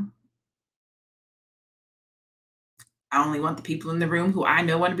the room. I only want the people in the room who I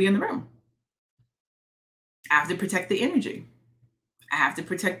know want to be in the room. I have to protect the energy. I have to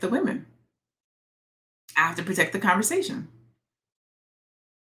protect the women. I have to protect the conversation.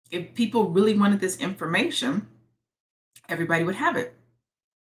 If people really wanted this information, everybody would have it,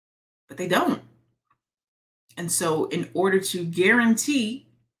 but they don't. And so, in order to guarantee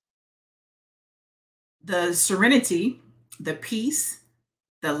the serenity, the peace,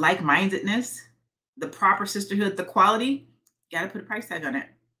 the like mindedness, the proper sisterhood, the quality, you got to put a price tag on it.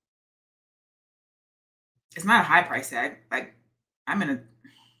 It's not a high price tag. Like, I'm in a,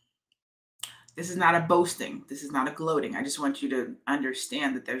 this is not a boasting. This is not a gloating. I just want you to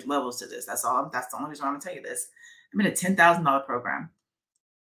understand that there's levels to this. That's all. That's the only reason I'm going to tell you this. I'm in a $10,000 program.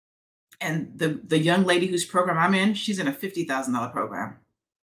 And the young lady whose program I'm in, she's in a $50,000 program.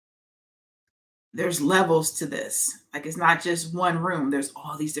 There's levels to this. Like, it's not just one room. There's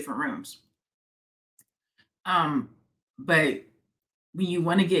all these different rooms. But when you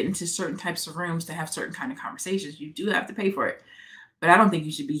want to get into certain types of rooms to have certain kind of conversations, you do have to pay for it. But I don't think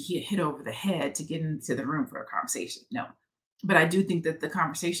you should be hit over the head to get into the room for a conversation. No. But I do think that the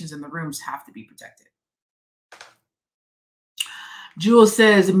conversations in the rooms have to be protected. Jewel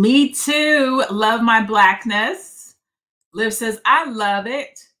says, me too. Love my blackness. Liv says, I love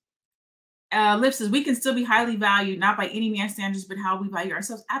it. Liv says, we can still be highly valued, not by any man's standards, but how we value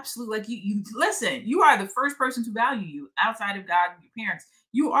ourselves. Absolutely. Like you listen, you are the first person to value you outside of God and your parents.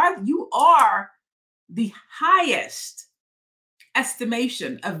 You are the highest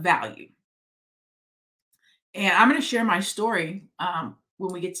estimation of value. And I'm going to share my story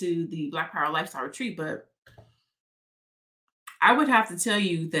when we get to the Black Power Lifestyle Retreat, but I would have to tell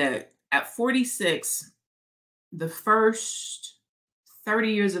you that at 46, the first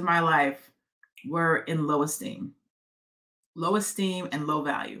 30 years of my life were in low esteem and low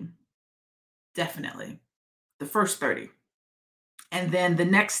value. Definitely. The first 30. And then the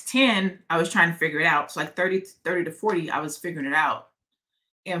next 10, I was trying to figure it out. So like 30 to 40, I was figuring it out.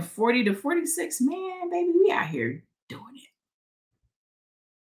 And 40 to 46, man, baby, we out here doing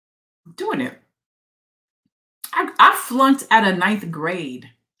it. I flunked at a 9th grade.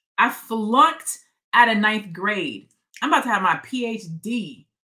 I'm about to have my PhD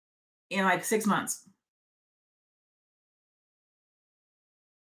in like 6 months.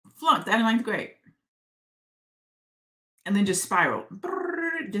 Flunked out of 9th grade. And then just spiraled.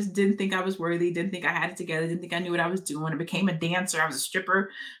 Just didn't think I was worthy. Didn't think I had it together. Didn't think I knew what I was doing. I became a dancer. I was a stripper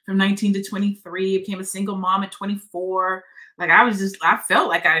from 19 to 23. I became a single mom at 24. Like I felt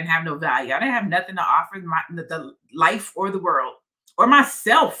like I didn't have no value. I didn't have nothing to offer the life or the world or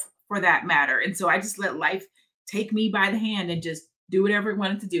myself for that matter. And so I just let life take me by the hand and just do whatever it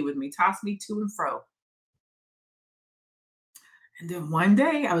wanted to do with me, toss me to and fro. And then one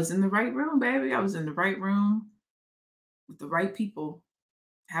day I was in the right room, baby. I was in the right room with the right people,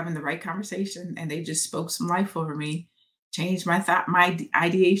 having the right conversation, and they just spoke some life over me, changed my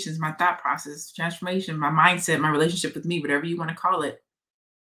ideations, my thought process, transformation, my mindset, my relationship with me, whatever you want to call it.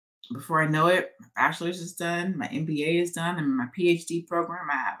 Before I know it, my bachelor's is done, my MBA is done, and my PhD program.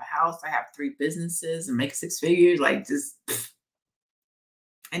 I have a house, I have 3 businesses, and make 6 figures, like just.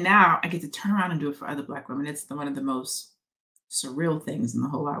 And now I get to turn around and do it for other Black women. It's one of the most surreal things in the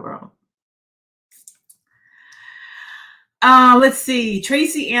whole wide world. Let's see.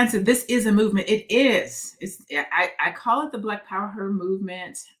 Tracy answered, this is a movement. It is. I call it the Black PowHER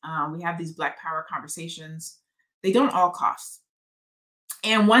movement. We have these Black Power conversations. They don't all cost.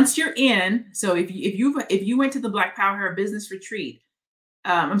 And once you're in, so if you went to the Black PowHER business retreat,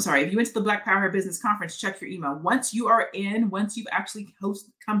 if you went to the Black PowHER business conference, check your email. Once you are in, once you've actually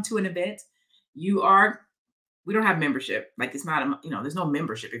come to an event, we don't have membership. Like it's not, there's no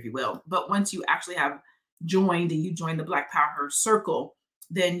membership, if you will. But once you actually have joined and you join the Black PowHER circle,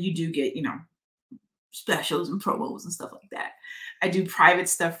 then you do get, specials and promos and stuff like that. I do private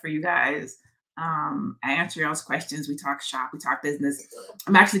stuff for you guys. I answer y'all's questions. We talk shop, we talk business.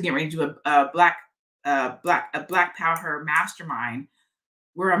 I'm actually getting ready to do a Black PowHER mastermind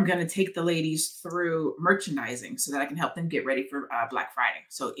where I'm going to take the ladies through merchandising so that I can help them get ready for Black Friday.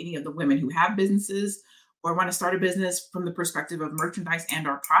 So any of the women who have businesses or want to start a business from the perspective of merchandise and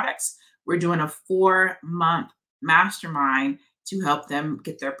or products, we're doing a 4-month mastermind to help them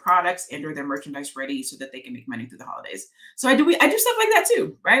get their products and or their merchandise ready so that they can make money through the holidays. So I do stuff like that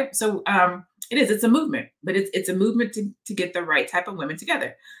too, right? So it's a movement, but it's a movement to get the right type of women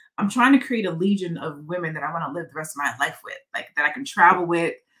together. I'm trying to create a legion of women that I want to live the rest of my life with, like that I can travel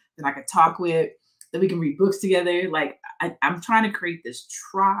with, that I can talk with, that we can read books together. Like I'm trying to create this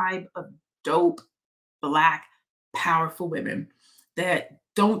tribe of dope, Black, powerful women that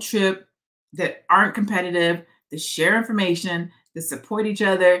don't trip, that aren't competitive, that share information, that support each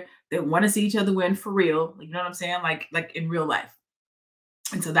other, that want to see each other win for real. You know what I'm saying? Like in real life.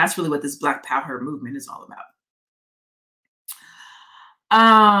 And so that's really what this Black PowHER movement is all about.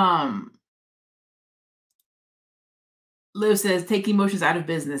 Um, Liv says, take emotions out of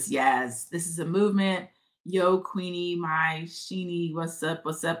business. Yes, this is a movement. Yo, Queenie, my Sheenie, what's up?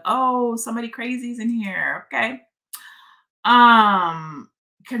 What's up? Oh, somebody crazy's in here. Okay. Um,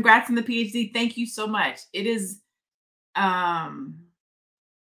 Congrats on the PhD. Thank you so much. It is, I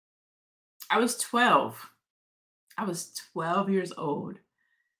was 12. I was 12 years old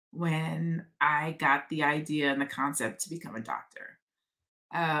when I got the idea and the concept to become a doctor.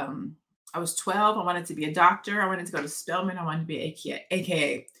 I was 12. I wanted to be a doctor. I wanted to go to Spelman. I wanted to be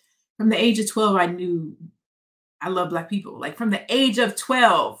AKA. From the age of 12, I knew I love Black people. Like from the age of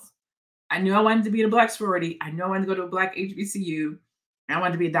 12, I knew I wanted to be in a Black sorority. I knew I wanted to go to a Black HBCU. And I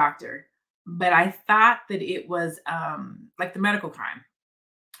wanted to be a doctor. But I thought that it was like the medical kind.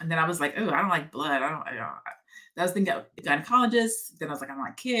 And then I was like, oh, I don't like blood. I was thinking of gynecologist. Then I was like, I don't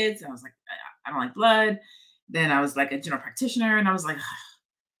like kids. And I was like, I don't like blood. Then I was like a general practitioner. And I was like, ugh.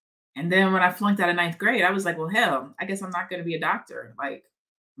 And then when I flunked out of 9th grade, I was like, well, hell, I guess I'm not going to be a doctor. Like,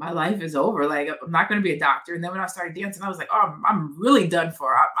 my life is over. Like, I'm not going to be a doctor. And then when I started dancing, I was like, oh, I'm really done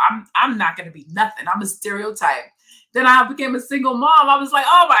for. I'm not going to be nothing. I'm a stereotype. Then I became a single mom. I was like,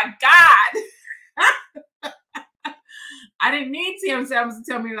 oh my God. I didn't need Tim Samuels to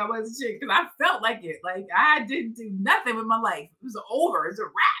tell me that I wasn't shit because I felt like it. Like, I didn't do nothing with my life. It was over. It's a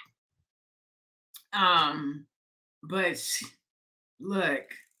wrap. But look,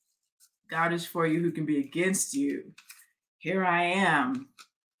 God is for you, who can be against you. Here I am,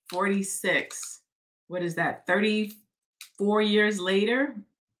 46. What is that? 34 years later?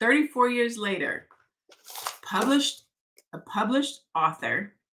 34 years later. A published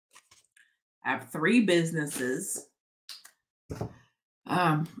author. I have 3 businesses.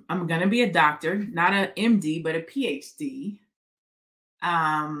 I'm going to be a doctor, not an MD, but a PhD.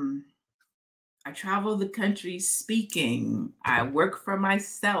 I travel the country speaking. I work for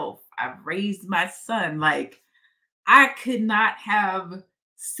myself. I've raised my son. Like, I could not have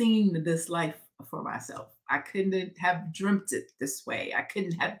seen this life for myself. I couldn't have dreamt it this way. I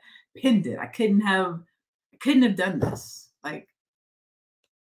couldn't have pinned it. I couldn't have done this. Like,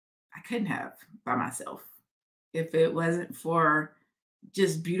 I couldn't have by myself if it wasn't for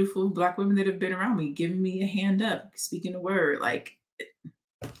just beautiful Black women that have been around me, giving me a hand up, speaking the word. Like,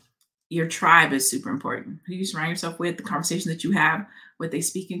 your tribe is super important. Who you surround yourself with, the conversation that you have, what they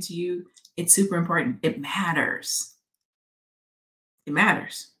speak into you, it's super important. It matters. It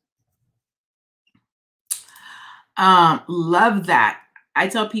matters. Love that. I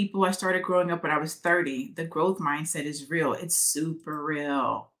tell people I started growing up when I was 30. The growth mindset is real. It's super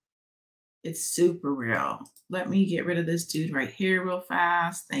real. It's super real. Let me get rid of this dude right here real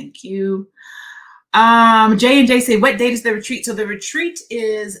fast. Thank you. J&J say, what date is the retreat? So the retreat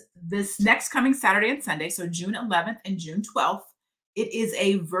is this next coming Saturday and Sunday. So June 11th and June 12th. It is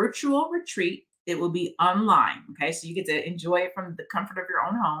a virtual retreat. It will be online. Okay. So you get to enjoy it from the comfort of your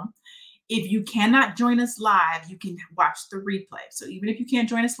own home. If you cannot join us live, you can watch the replay. So even if you can't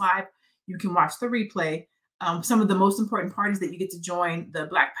join us live, you can watch the replay. Some of the most important parties that you get to join the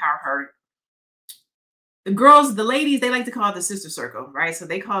Black PowHER. The girls, the ladies, they like to call it the sister circle, right? So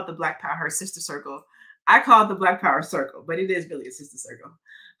they call it the Black PowHER sister circle. I call it the Black PowHER circle, but it is really a sister circle.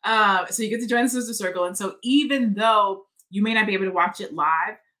 So you get to join the sister circle. And so even though you may not be able to watch it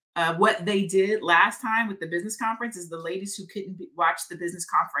live, what they did last time with the business conference is the ladies who couldn't watch the business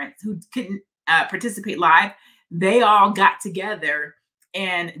conference, who couldn't participate live, they all got together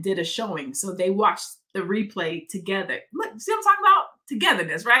and did a showing. So they watched the replay together. Look, see what I'm talking about?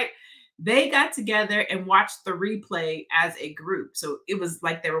 Togetherness, right? They got together and watched the replay as a group. So it was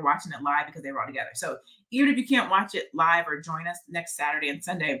like they were watching it live because they were all together. So even if you can't watch it live or join us next Saturday and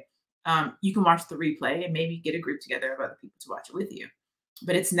Sunday, you can watch the replay and maybe get a group together of other people to watch it with you.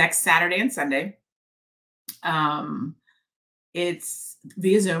 But it's next Saturday and Sunday. It's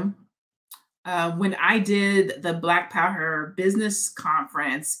via Zoom. When I did the Black PowHER business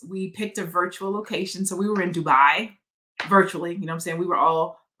conference, we picked a virtual location. So we were in Dubai virtually, you know what I'm saying? We were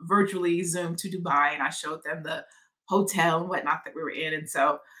all virtually Zoomed to Dubai, and I showed them the hotel and whatnot that we were in. And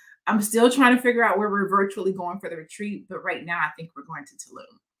so I'm still trying to figure out where we're virtually going for the retreat. But right now, I think we're going to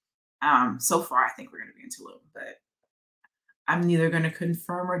Tulum. So far, I think we're going to be in Tulum, but I'm neither going to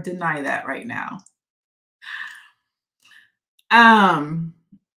confirm or deny that right now.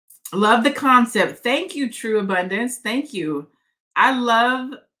 Love the concept. Thank you, True Abundance. Thank you. I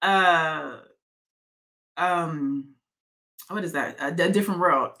love what is that? A different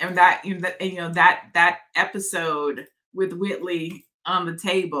world, and that that episode with Whitley on the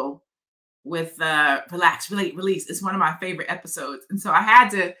table with relax, relate, release. It's one of my favorite episodes, and so I had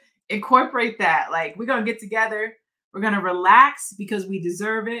to incorporate that. Like, we're gonna get together. We're going to relax because we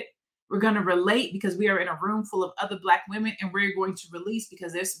deserve it. We're going to relate because we are in a room full of other Black women, and we're going to release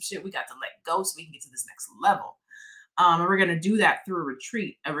because there's some shit we got to let go so we can get to this next level. And we're going to do that through a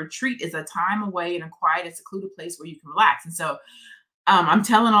retreat. A retreat is a time away in a quiet and secluded place where you can relax. And so I'm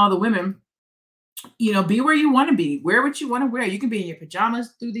telling all the women, you know, be where you want to be. Wear what you want to wear. You can be in your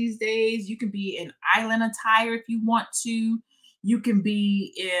pajamas through these days. You can be in island attire if you want to. You can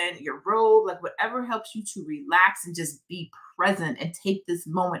be in your robe, like whatever helps you to relax and just be present and take this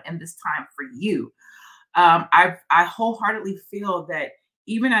moment and this time for you. I wholeheartedly feel that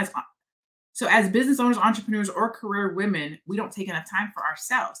even as business owners, entrepreneurs, or career women, we don't take enough time for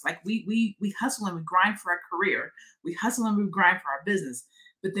ourselves. Like we hustle and we grind for our career. We hustle and we grind for our business.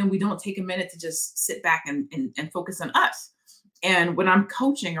 But then we don't take a minute to just sit back and focus on us. And when I'm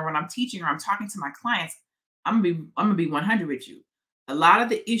coaching or when I'm teaching or I'm talking to my clients, I'm gonna be 100 with you. A lot of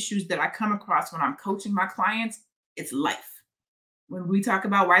the issues that I come across when I'm coaching my clients, it's life. When we talk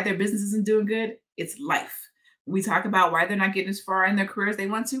about why their business isn't doing good, it's life. When we talk about why they're not getting as far in their careers they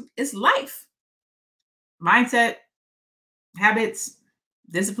want to, it's life. Mindset, habits,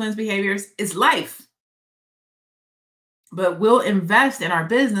 disciplines, behaviors, it's life. But we'll invest in our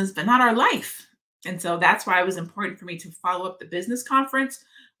business, but not our life. And so that's why it was important for me to follow up the business conference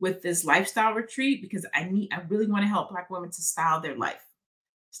with this lifestyle retreat, because I really want to help Black women to style their life.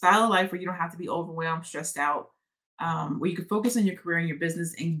 Style a life where you don't have to be overwhelmed, stressed out, where you can focus on your career and your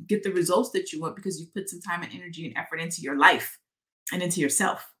business and get the results that you want because you've put some time and energy and effort into your life and into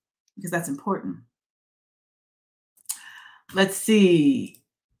yourself, because that's important. Let's see.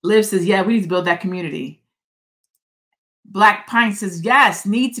 Liv says, yeah, we need to build that community. Black Pine says, yes,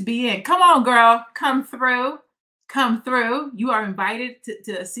 need to be in. Come on, girl. Come through. Come through. You are invited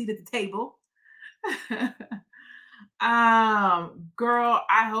to a seat at the table. Girl,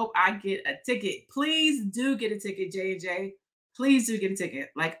 I hope I get a ticket. Please do get a ticket, J&J. Please do get a ticket.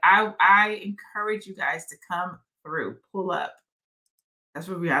 Like I encourage you guys to come through. Pull up. That's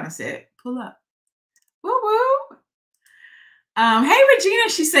what Rihanna said. Pull up. Woo woo. Hey Regina,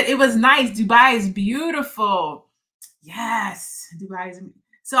 she said it was nice. Dubai is beautiful. Yes, Dubai is.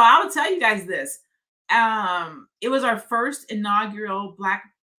 So I will tell you guys this. It was our first inaugural Black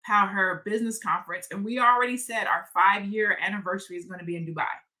PowHER business conference, and we already said our 5-year anniversary is going to be in Dubai.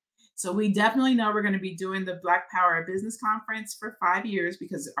 So we definitely know we're going to be doing the Black PowHER business conference for 5 years,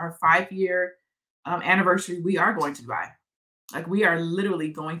 because our 5-year anniversary, we are going to Dubai. Like we are literally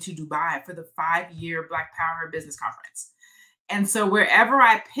going to Dubai for the 5-year Black PowHER business conference. And so wherever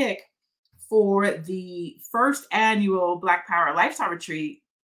I pick for the first annual Black PowHER lifestyle retreat,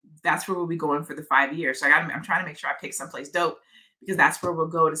 that's where we'll be going for the 5 years. So I'm trying to make sure I pick someplace dope, because that's where we'll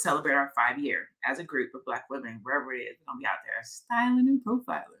go to celebrate our 5-year as a group of Black women, wherever it is. We're gonna be out there styling and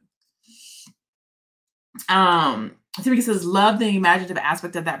profiling. Timothy says, love the imaginative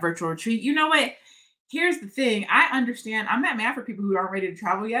aspect of that virtual retreat. You know what? Here's the thing. I understand. I'm not mad for people who aren't ready to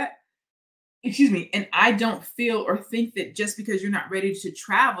travel yet. Excuse me. And I don't feel or think that just because you're not ready to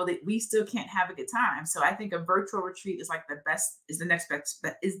travel that we still can't have a good time. So I think a virtual retreat is like the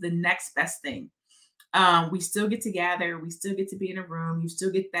next best thing. We still get together. We still get to be in a room. You still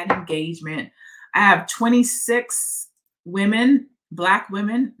get that engagement. I have 26 women, Black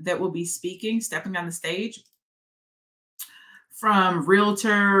women, that will be speaking, stepping on the stage, from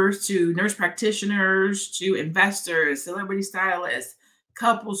realtors to nurse practitioners to investors, celebrity stylists,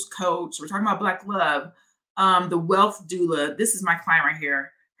 couples coach. We're talking about Black love, the wealth doula. This is my client right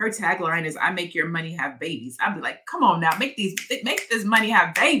here. Her tagline is, I make your money have babies. I'd be like, come on now, make this money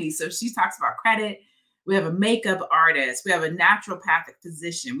have babies. So she talks about credit. We have a makeup artist. We have a naturopathic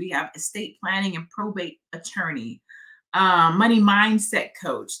physician. We have estate planning and probate attorney, money mindset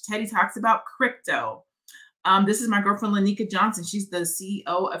coach. Teddy talks about crypto. This is my girlfriend, Lanika Johnson. She's the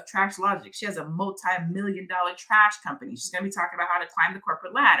CEO of Trash Logic. She has a multi-million-dollar trash company. She's going to be talking about how to climb the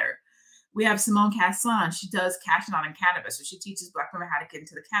corporate ladder. We have Simone Casson. She does cashing out on cannabis. So she teaches Black women how to get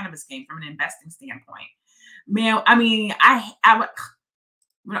into the cannabis game from an investing standpoint. Man, I mean, I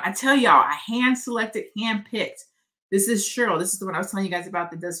tell y'all, I hand-selected, hand-picked. This is Cheryl. This is the one I was telling you guys about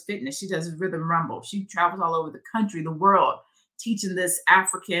that does fitness. She does Rhythm Rumble. She travels all over the country, the world, teaching this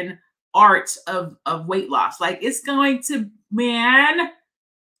African art of weight loss. Like it's going to be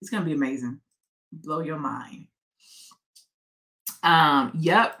amazing. Blow your mind.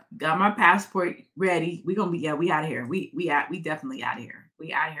 Yep, got my passport ready. We gonna be, we out of here. We definitely out of here.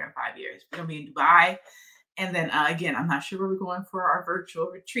 We out of here in 5 years. We're gonna be in Dubai. And then again, I'm not sure where we're going for our virtual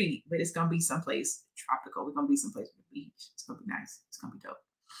retreat, but it's gonna be someplace tropical. We're gonna be someplace with the beach. It's gonna be nice. It's gonna be dope.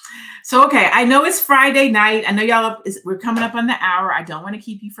 So, okay, I know it's Friday night. I know we're coming up on the hour. I don't want to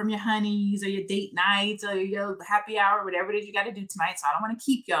keep you from your honeys or your date nights or your happy hour, whatever it is you got to do tonight. So I don't want to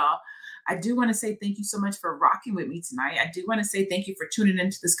keep y'all. I do want to say thank you so much for rocking with me tonight. I do want to say thank you for tuning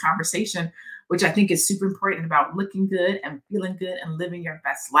into this conversation, which I think is super important about looking good and feeling good and living your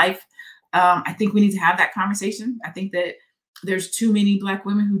best life. I think we need to have that conversation. I think that there's too many Black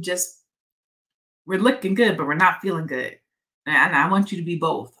women who we're looking good, but we're not feeling good. And I want you to be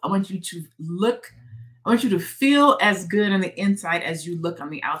both. I want you to feel as good on the inside as you look on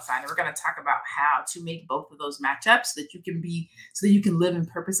the outside. And we're going to talk about how to make both of those match up so that you can live in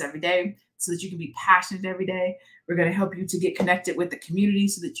purpose every day, so that you can be passionate every day. We're going to help you to get connected with the community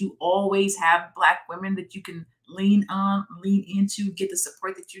so that you always have Black women that you can lean into, get the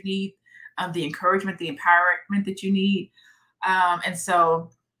support that you need, the encouragement, the empowerment that you need. And so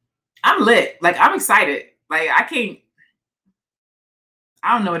I'm lit. Like, I'm excited. Like,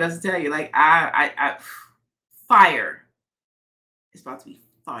 I don't know what else to tell you. Like, fire. It's about to be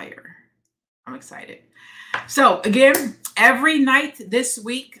fire. I'm excited. So again, every night this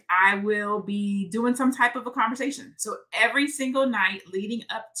week, I will be doing some type of a conversation. So every single night leading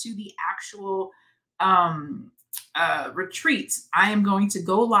up to the actual retreats, I am going to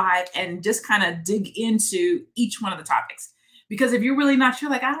go live and just kind of dig into each one of the topics. Because if you're really not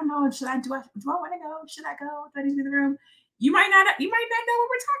sure, like, I don't know, do I want to go? Should I go? Do I need to be in the room? You might not know what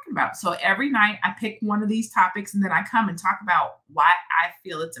we're talking about. So every night I pick one of these topics and then I come and talk about why I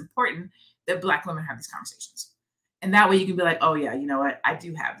feel it's important that Black women have these conversations. And that way you can be like, oh yeah, you know what? I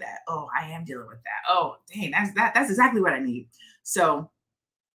do have that. Oh, I am dealing with that. Oh, dang, that's exactly what I need. So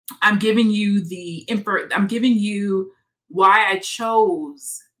I'm giving you I'm giving you why I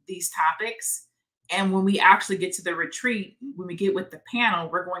chose these topics. And when we actually get to the retreat, when we get with the panel,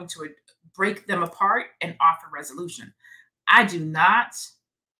 we're going to break them apart and offer resolution. I do not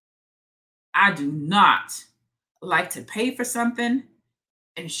like to pay for something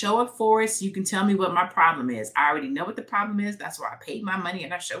and show up for it so you can tell me what my problem is. I already know what the problem is. That's why I paid my money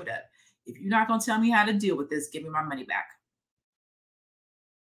and I showed up. If you're not going to tell me how to deal with this, give me my money back.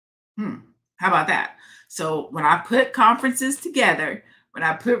 How about that? So when I put conferences together, when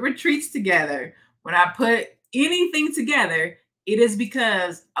I put retreats together, when I put anything together, it is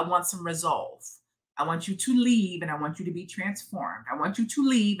because I want some resolve. I want you to leave and I want you to be transformed. I want you to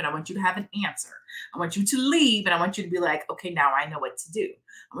leave and I want you to have an answer. I want you to leave and I want you to be like, okay, now I know what to do.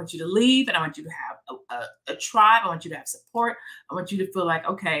 I want you to leave and I want you to have a tribe. I want you to have support. I want you to feel like,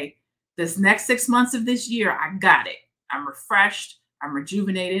 okay, this next 6 months of this year, I got it. I'm refreshed. I'm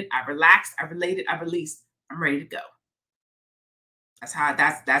rejuvenated. I've relaxed. I've related. I've released. I'm ready to go. That's how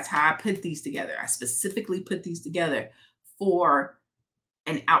I put these together. I specifically put these together for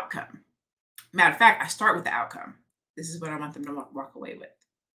an outcome. Matter of fact, I start with the outcome. This is what I want them to walk away with.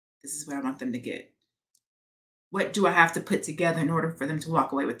 This is what I want them to get. What do I have to put together in order for them to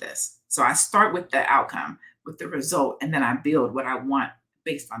walk away with this? So I start with the outcome, with the result, and then I build what I want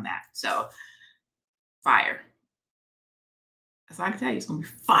based on that. So fire. That's all I can tell you. It's going to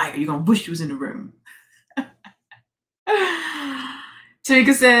be fire. You're going to wish you was in the room.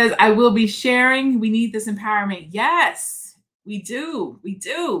 Tamika says, I will be sharing. We need this empowerment. Yes. We do.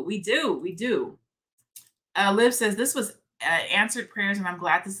 Liv says, this was answered prayers, and I'm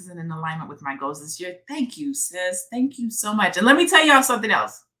glad this isn't in alignment with my goals this year. Thank you, sis. Thank you so much. And let me tell y'all something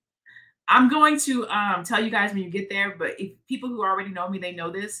else. I'm going to tell you guys when you get there, but if people who already know me, they know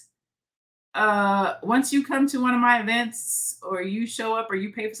this. Once you come to one of my events or you show up or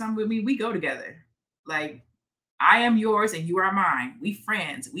you pay for something with me, we go together. Like, I am yours and you are mine. We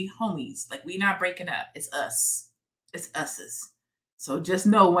friends, we homies. Like, we not breaking up. It's us. It's us's. So just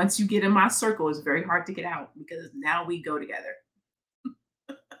know once you get in my circle, it's very hard to get out because now we go together.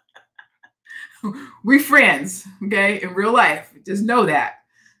 We're friends, okay, in real life. Just know that.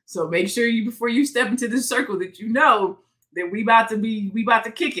 So make sure before you step into this circle that you know that we about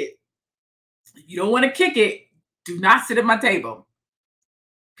to kick it. If you don't want to kick it, do not sit at my table.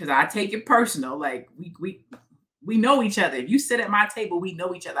 Because I take it personal. Like we know each other. If you sit at my table, we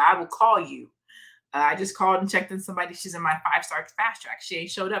know each other. I will call you. I just called and checked on somebody. She's in my 5-star fast track. She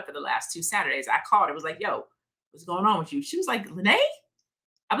ain't showed up for the last 2 Saturdays. I called her. I was like, yo, what's going on with you? She was like, Lene?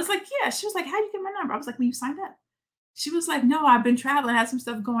 I was like, yeah. She was like, how do you get my number? I was like, when you signed up. She was like, no, I've been traveling. I had some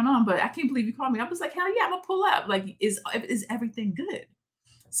stuff going on, but I can't believe you called me. I was like, hell yeah, I'm going to pull up. Like, is everything good?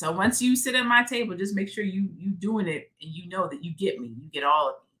 So once you sit at my table, just make sure you doing it and you know that you get me. You get all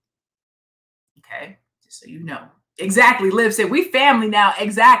of me. Okay? Just so you know. Exactly. Liv said, we family now.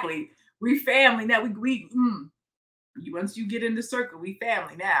 Exactly. We family now. Once you get in the circle, we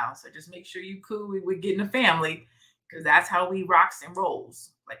family now. So just make sure you cool. We're getting a family because that's how we rocks and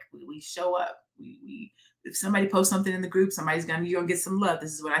rolls. Like we show up. We if somebody posts something in the group, you're gonna get some love.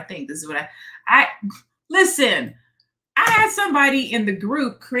 This is what I think. This is what I listen. I had somebody in the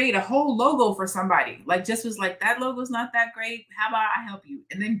group create a whole logo for somebody. Like just was like, that logo's not that great. How about I help you?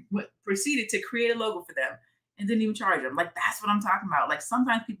 And then proceeded to create a logo for them and didn't even charge them. Like that's what I'm talking about. Like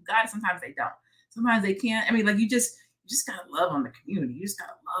sometimes people got it, sometimes they don't. Sometimes they can't. I mean, like you just gotta love on the community. You just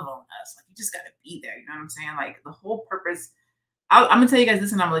gotta love on us. Like you just gotta be there. You know what I'm saying? Like the whole purpose. I'm gonna tell you guys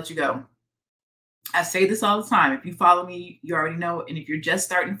this and I'm gonna let you go. I say this all the time. If you follow me, you already know. And if you're just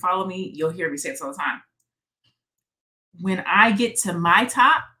starting to follow me, you'll hear me say this all the time. When I get to my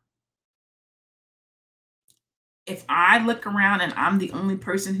top, if I look around and I'm the only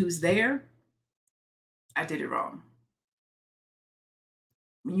person who's there, I did it wrong.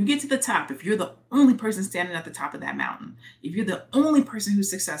 When you get to the top, if you're the only person standing at the top of that mountain, if you're the only person who's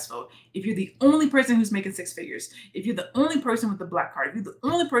successful, if you're the only person who's making six figures, if you're the only person with the black card, if you're the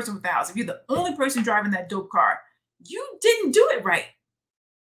only person with the house, if you're the only person driving that dope car, you didn't do it right.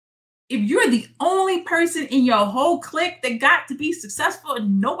 If you're the only person in your whole clique that got to be successful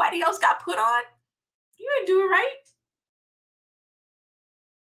and nobody else got put on, you didn't do it right.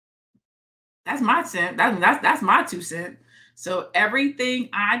 That's my cent. That's my 2 cents. So everything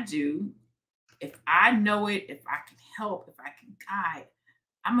I do, if I know it, if I can help, if I can guide,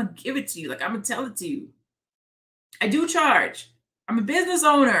 I'm gonna give it to you. Like I'm gonna tell it to you. I do charge. I'm a business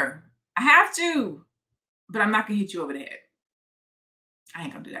owner. I have to, but I'm not gonna hit you over the head. I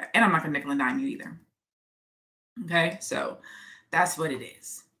ain't gonna do that. And I'm not gonna nickel and dime you either. Okay, so that's what it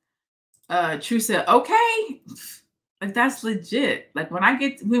is. True said, okay. Like that's legit. Like when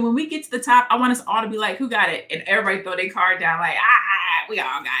we get to the top, I want us all to be like, who got it? And everybody throw their card down, like, we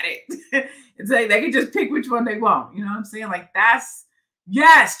all got it. It's like they can just pick which one they want. You know what I'm saying? Like that's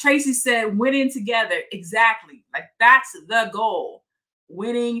yes, Tracy said winning together. Exactly. Like that's the goal.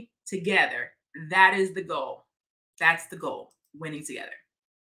 Winning together. That is the goal. That's the goal. Winning together.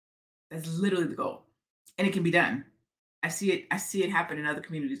 That's literally the goal. And it can be done. I see it happen in other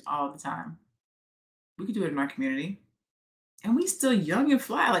communities all the time. We could do it in our community. And we still young and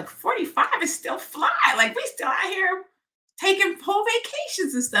fly. Like 45 is still fly. Like we still out here taking whole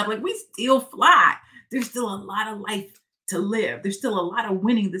vacations and stuff. Like we still fly. There's still a lot of life to live. There's still a lot of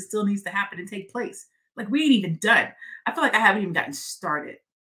winning that still needs to happen and take place. Like we ain't even done. I feel like I haven't even gotten started.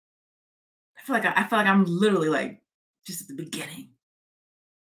 I feel like I'm literally like just at the beginning.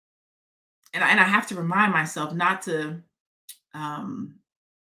 And I have to remind myself not to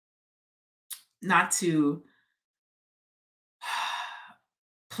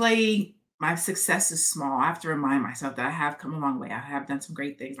play my success is small. I have to remind myself that I have come a long way. I have done some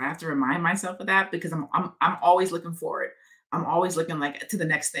great things. I have to remind myself of that because I'm always looking forward. I'm always looking like to the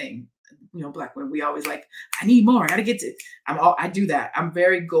next thing. You know, Black women, we always like, I need more. I gotta get to. I do that. I'm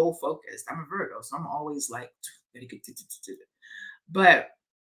very goal focused. I'm a Virgo, so I'm always like, gotta get to. But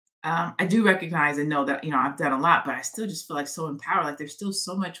I do recognize and know that I've done a lot, but I still just feel like so empowered. Like there's still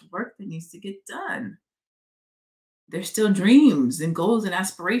so much work that needs to get done. There's still dreams and goals and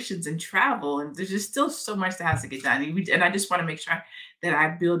aspirations and travel. And there's just still so much that has to get done. And I just want to make sure that I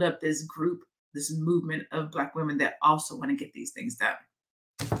build up this group, this movement of Black women that also want to get these things done.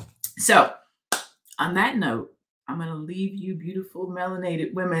 So on that note, I'm going to leave you beautiful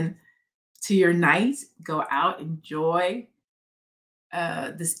melanated women to your night. Go out, enjoy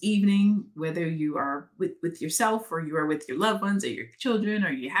this evening, whether you are with yourself or you are with your loved ones or your children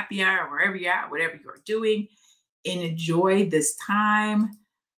or your happy hour, or wherever you're at, whatever you're doing. Enjoy this time.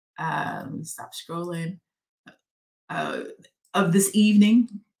 Let me stop scrolling. Of this evening.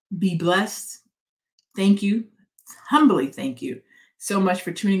 Be blessed. Thank you. Humbly thank you so much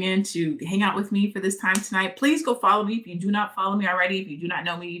for tuning in to hang out with me for this time tonight. Please go follow me if you do not follow me already. If you do not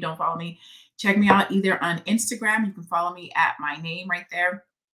know me, you don't follow me. Check me out either on Instagram. You can follow me at my name right there,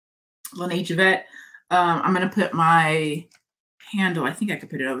 Lene Javette. I'm going to put my handle. I think I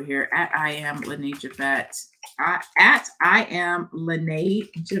could put it over here at I am Lene Javette. At I am Lene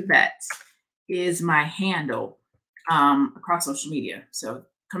Javette is my handle across social media. So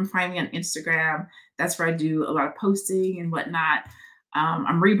come find me on Instagram. That's where I do a lot of posting and whatnot.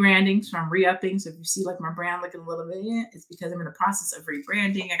 I'm rebranding, so I'm re-upping. So if you see like my brand looking a little bit, it's because I'm in the process of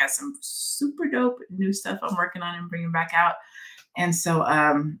rebranding. I got some super dope new stuff I'm working on and bringing back out. And so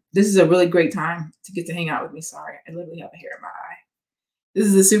this is a really great time to get to hang out with me. Sorry, I literally have a hair in my eye. This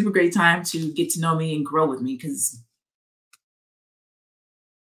is a super great time to get to know me and grow with me because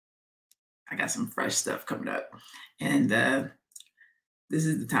I got some fresh stuff coming up. And this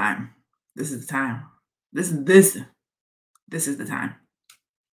is the time. This is the time. This is the time.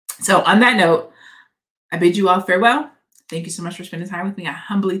 So on that note, I bid you all farewell. Thank you so much for spending time with me. I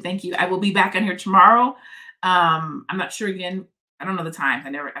humbly thank you. I will be back on here tomorrow. I'm not sure again. I don't know the times.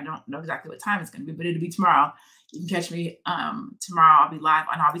 I don't know exactly what time it's going to be, but it'll be tomorrow. You can catch me tomorrow. I'll be live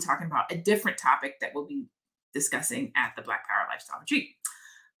and I'll be talking about a different topic that we'll be discussing at the Black Power Lifestyle Retreat.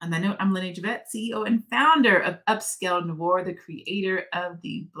 On that note, I'm Lene Javette, CEO and founder of Upscale Noir, the creator of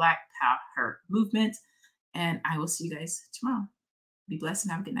the Black PowHER movement. And I will see you guys tomorrow. Be blessed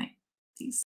and have a good night. Peace.